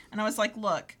Geico. And I was like,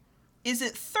 look, is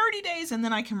it 30 days and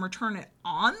then I can return it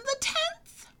on the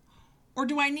 10th? Or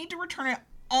do I need to return it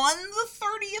on the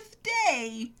 30th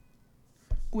day,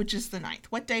 which is the 9th?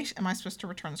 What day am I supposed to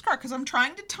return this car? Because I'm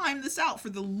trying to time this out for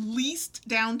the least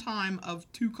downtime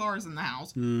of 2 cars in the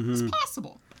house as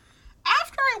possible.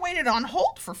 After I waited on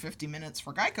hold for 50 minutes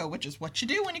for Geico, which is what you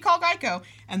do when you call Geico,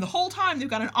 and the whole time they've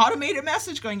got an automated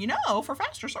message going, for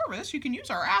faster service, you can use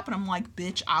our app. And I'm like,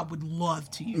 bitch, I would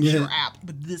love to use your app,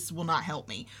 but this will not help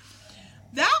me.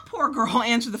 That poor girl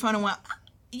answered the phone and went,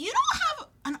 you don't have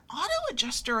an auto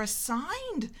adjuster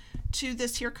assigned to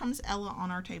this. Here comes Ella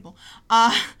on our table.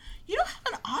 You don't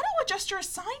have an auto adjuster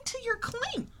assigned to your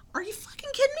claim. Are you fucking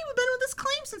kidding me? We've been with this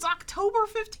claim since October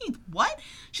 15th. What?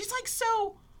 She's like,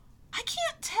 so I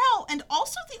can't tell. And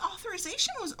also the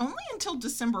authorization was only until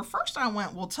December 1st. I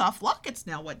went, well, tough luck. It's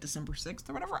now December 6th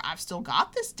or whatever. I've still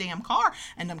got this damn car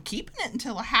and I'm keeping it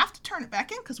until I have to turn it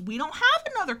back in because we don't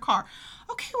have another car.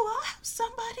 Okay, well, I'll have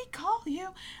somebody call you.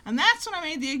 And that's when I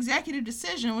made the executive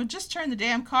decision. We'll just turn the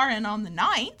damn car in on the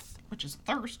 9th, which is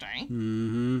Thursday.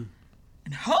 Mm-hmm.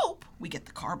 And hope we get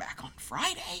the car back on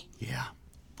Friday. Yeah.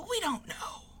 But we don't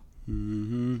know.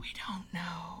 Mm-hmm. We don't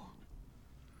know.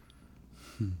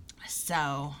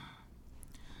 So,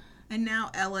 and now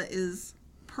Ella is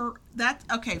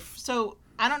okay, so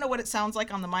I don't know what it sounds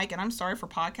like on the mic, and I'm sorry for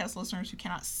podcast listeners who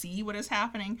cannot see what is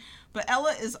happening, but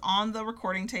Ella is on the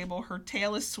recording table. Her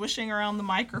tail is swishing around the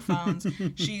microphones.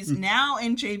 She's now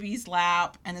in JB's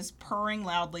lap and is purring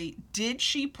loudly. Did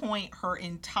she point her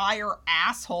entire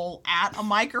asshole at a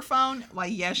microphone? Why,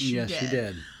 yes, she did. Yes, she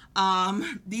did.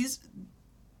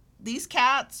 These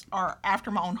cats are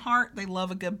after my own heart. They love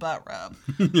a good butt rub.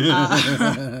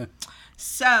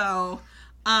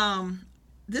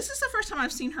 This is the first time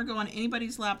I've seen her go on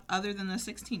anybody's lap other than the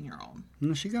 16-year-old.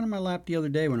 No, she got on my lap the other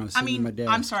day when I was sitting with my dad.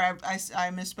 I'm sorry, I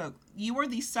misspoke. You were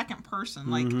the second person.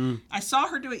 Like, I saw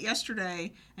her do it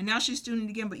yesterday, and now she's doing it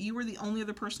again, but you were the only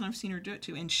other person I've seen her do it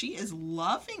to, and she is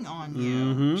loving on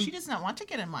you. She does not want to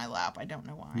get in my lap. I don't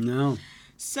know why. No.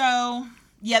 So,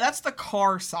 yeah, that's the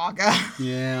car saga.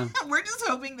 Yeah. We're just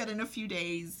hoping that in a few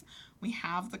days we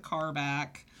have the car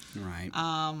back. Right.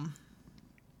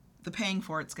 The paying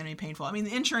for it's going to be painful. I mean,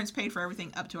 the insurance paid for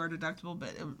everything up to our deductible,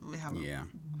 but we have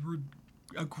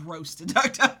a gross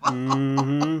deductible.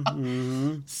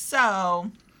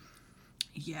 So,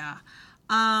 yeah.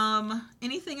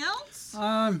 Anything else?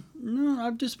 No,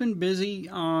 I've just been busy.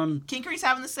 Kinkery's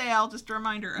having the sale. Just a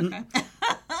reminder. Okay.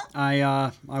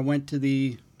 I went to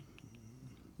the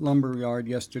lumber yard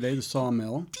yesterday, the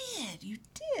sawmill. You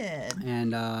did.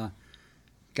 And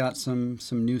got some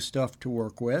new stuff to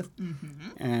work with,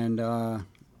 and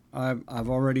I've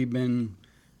already been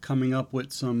coming up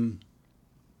with some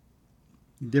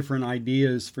different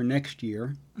ideas for next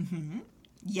year.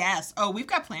 Yes. Oh, we've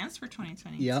got plans for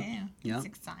 2022. Yep. It's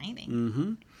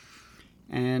exciting.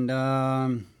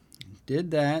 And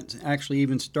did that. Actually,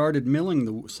 even started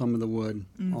milling some of the wood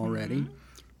already.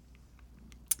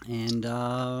 And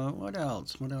what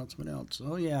else?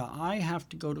 Oh yeah, I have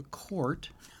to go to court.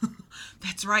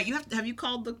 That's right. Have you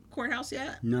called the courthouse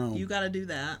yet? No. You got to do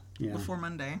that before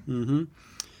Monday.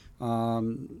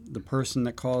 The person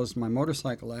that caused my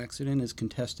motorcycle accident is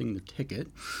contesting the ticket.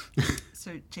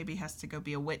 So JB has to go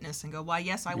be a witness and go, why,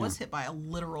 yes, I was hit by a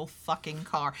literal fucking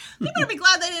car. They better be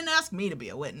glad they didn't ask me to be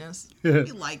a witness.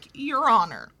 Be like, Your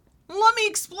Honor, let me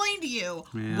explain to you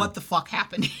what the fuck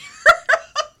happened here.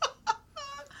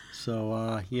 So,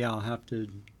 I'll have to...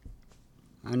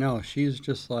 I know, she's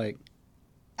just like...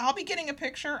 I'll be getting a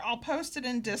picture. I'll post it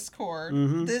in Discord.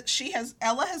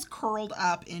 Ella has curled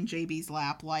up in JB's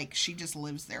lap like she just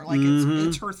lives there. Like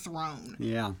it's her throne.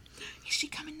 Yeah. Is she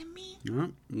coming to me?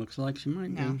 No, looks like she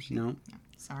might be. No.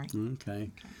 Sorry. Okay.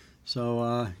 So,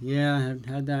 I've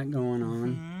had that going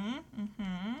on.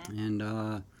 And,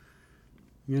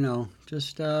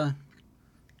 just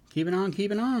keeping on.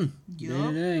 Day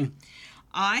to day.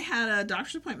 I had a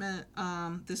doctor's appointment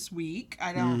this week.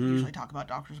 I don't usually talk about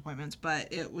doctor's appointments, but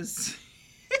it was...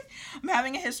 I'm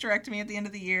having a hysterectomy at the end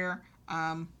of the year.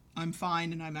 I'm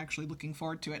fine, and I'm actually looking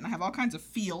forward to it. And I have all kinds of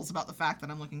feels about the fact that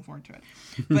I'm looking forward to it.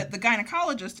 But the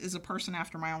gynecologist is a person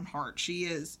after my own heart. She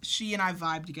and I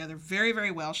vibe together very,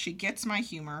 very well. She gets my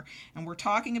humor, and we're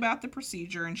talking about the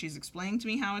procedure, and she's explaining to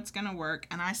me how it's going to work.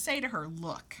 And I say to her,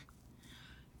 look...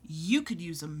 You could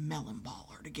use a melon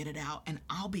baller to get it out, and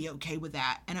I'll be okay with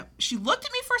that. And she looked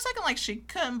at me for a second like she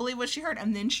couldn't believe what she heard,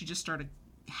 and then she just started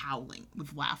howling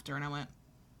with laughter, and I went,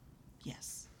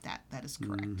 yes, that is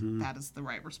correct. That is the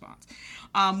right response.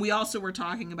 We also were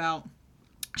talking about,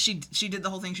 she did the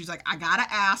whole thing. She's like, I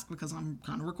gotta ask, because I'm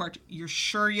kind of required to, you're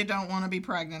sure you don't want to be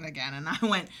pregnant again? And I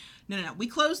went, no. We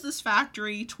closed this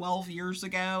factory 12 years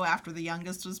ago after the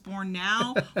youngest was born.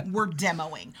 Now we're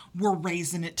demoing. We're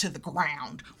raising it to the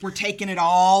ground. We're taking it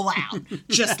all out.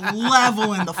 Just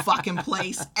leveling the fucking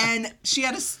place. And she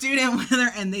had a student with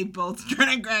her, and they both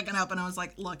started cracking up. And I was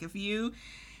like, look, if you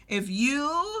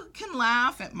can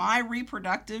laugh at my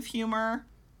reproductive humor,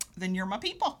 then you're my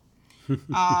people.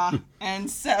 And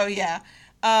so, yeah.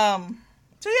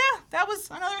 That was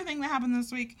another thing that happened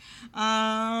this week.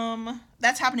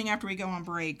 That's happening after we go on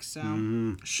break,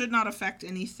 so should not affect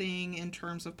anything in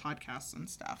terms of podcasts and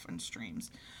stuff and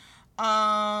streams.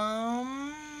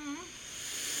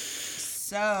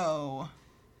 So,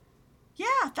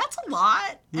 yeah, that's a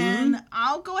lot. And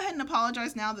I'll go ahead and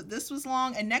apologize now that this was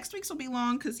long, and next week's will be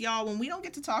long, because y'all, when we don't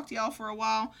get to talk to y'all for a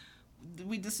while,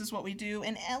 this is what we do.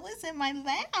 And Ella's in my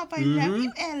lap. I love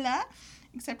you, Ella.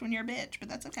 Except when you're a bitch, but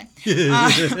that's okay.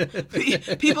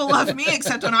 People love me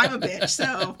except when I'm a bitch.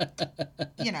 So,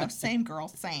 same girl,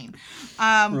 same.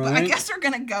 But I guess we're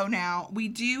going to go now. We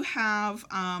do have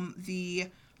the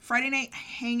Friday night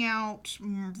hangout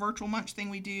virtual munch thing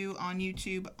we do on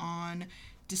YouTube on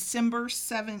December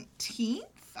 17th.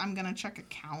 I'm going to check a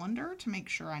calendar to make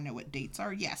sure I know what dates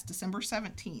are. Yes, December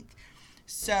 17th.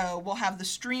 So we'll have the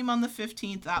stream on the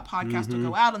 15th. That podcast will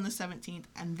go out on the 17th.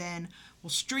 And then we'll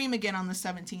stream again on the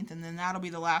 17th. And then that'll be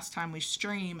the last time we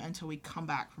stream until we come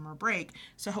back from our break.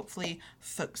 So hopefully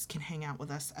folks can hang out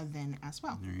with us then as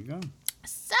well. There you go.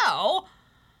 So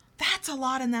that's a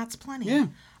lot, and that's plenty. Yeah.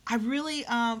 I really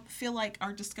feel like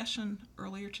our discussion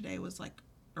earlier today,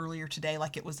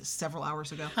 like it was several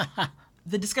hours ago.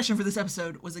 The discussion for this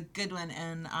episode was a good one,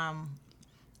 and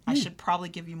I should probably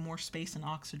give you more space and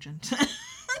oxygen to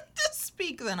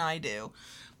speak than I do.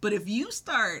 But if you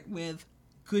start with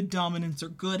good dominants are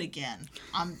good again.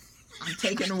 I'm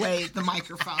taking away the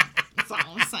microphone. That's all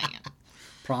I'm saying.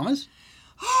 Promise?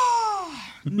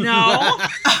 No.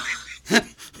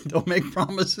 Don't make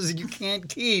promises you can't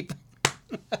keep.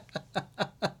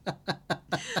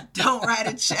 Don't write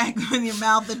a check with your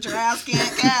mouth that your ass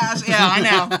can't cash. Yeah,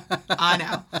 I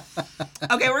know.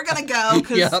 Okay, we're going to go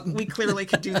because we clearly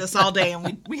could do this all day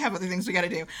and we have other things we got to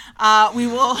do. We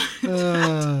will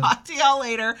talk to y'all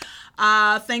later.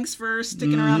 Thanks for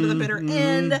sticking around to the bitter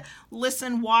end.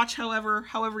 Listen, watch, however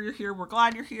you're here. We're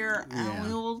glad you're here. And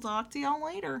we will talk to y'all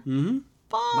later.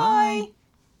 Bye.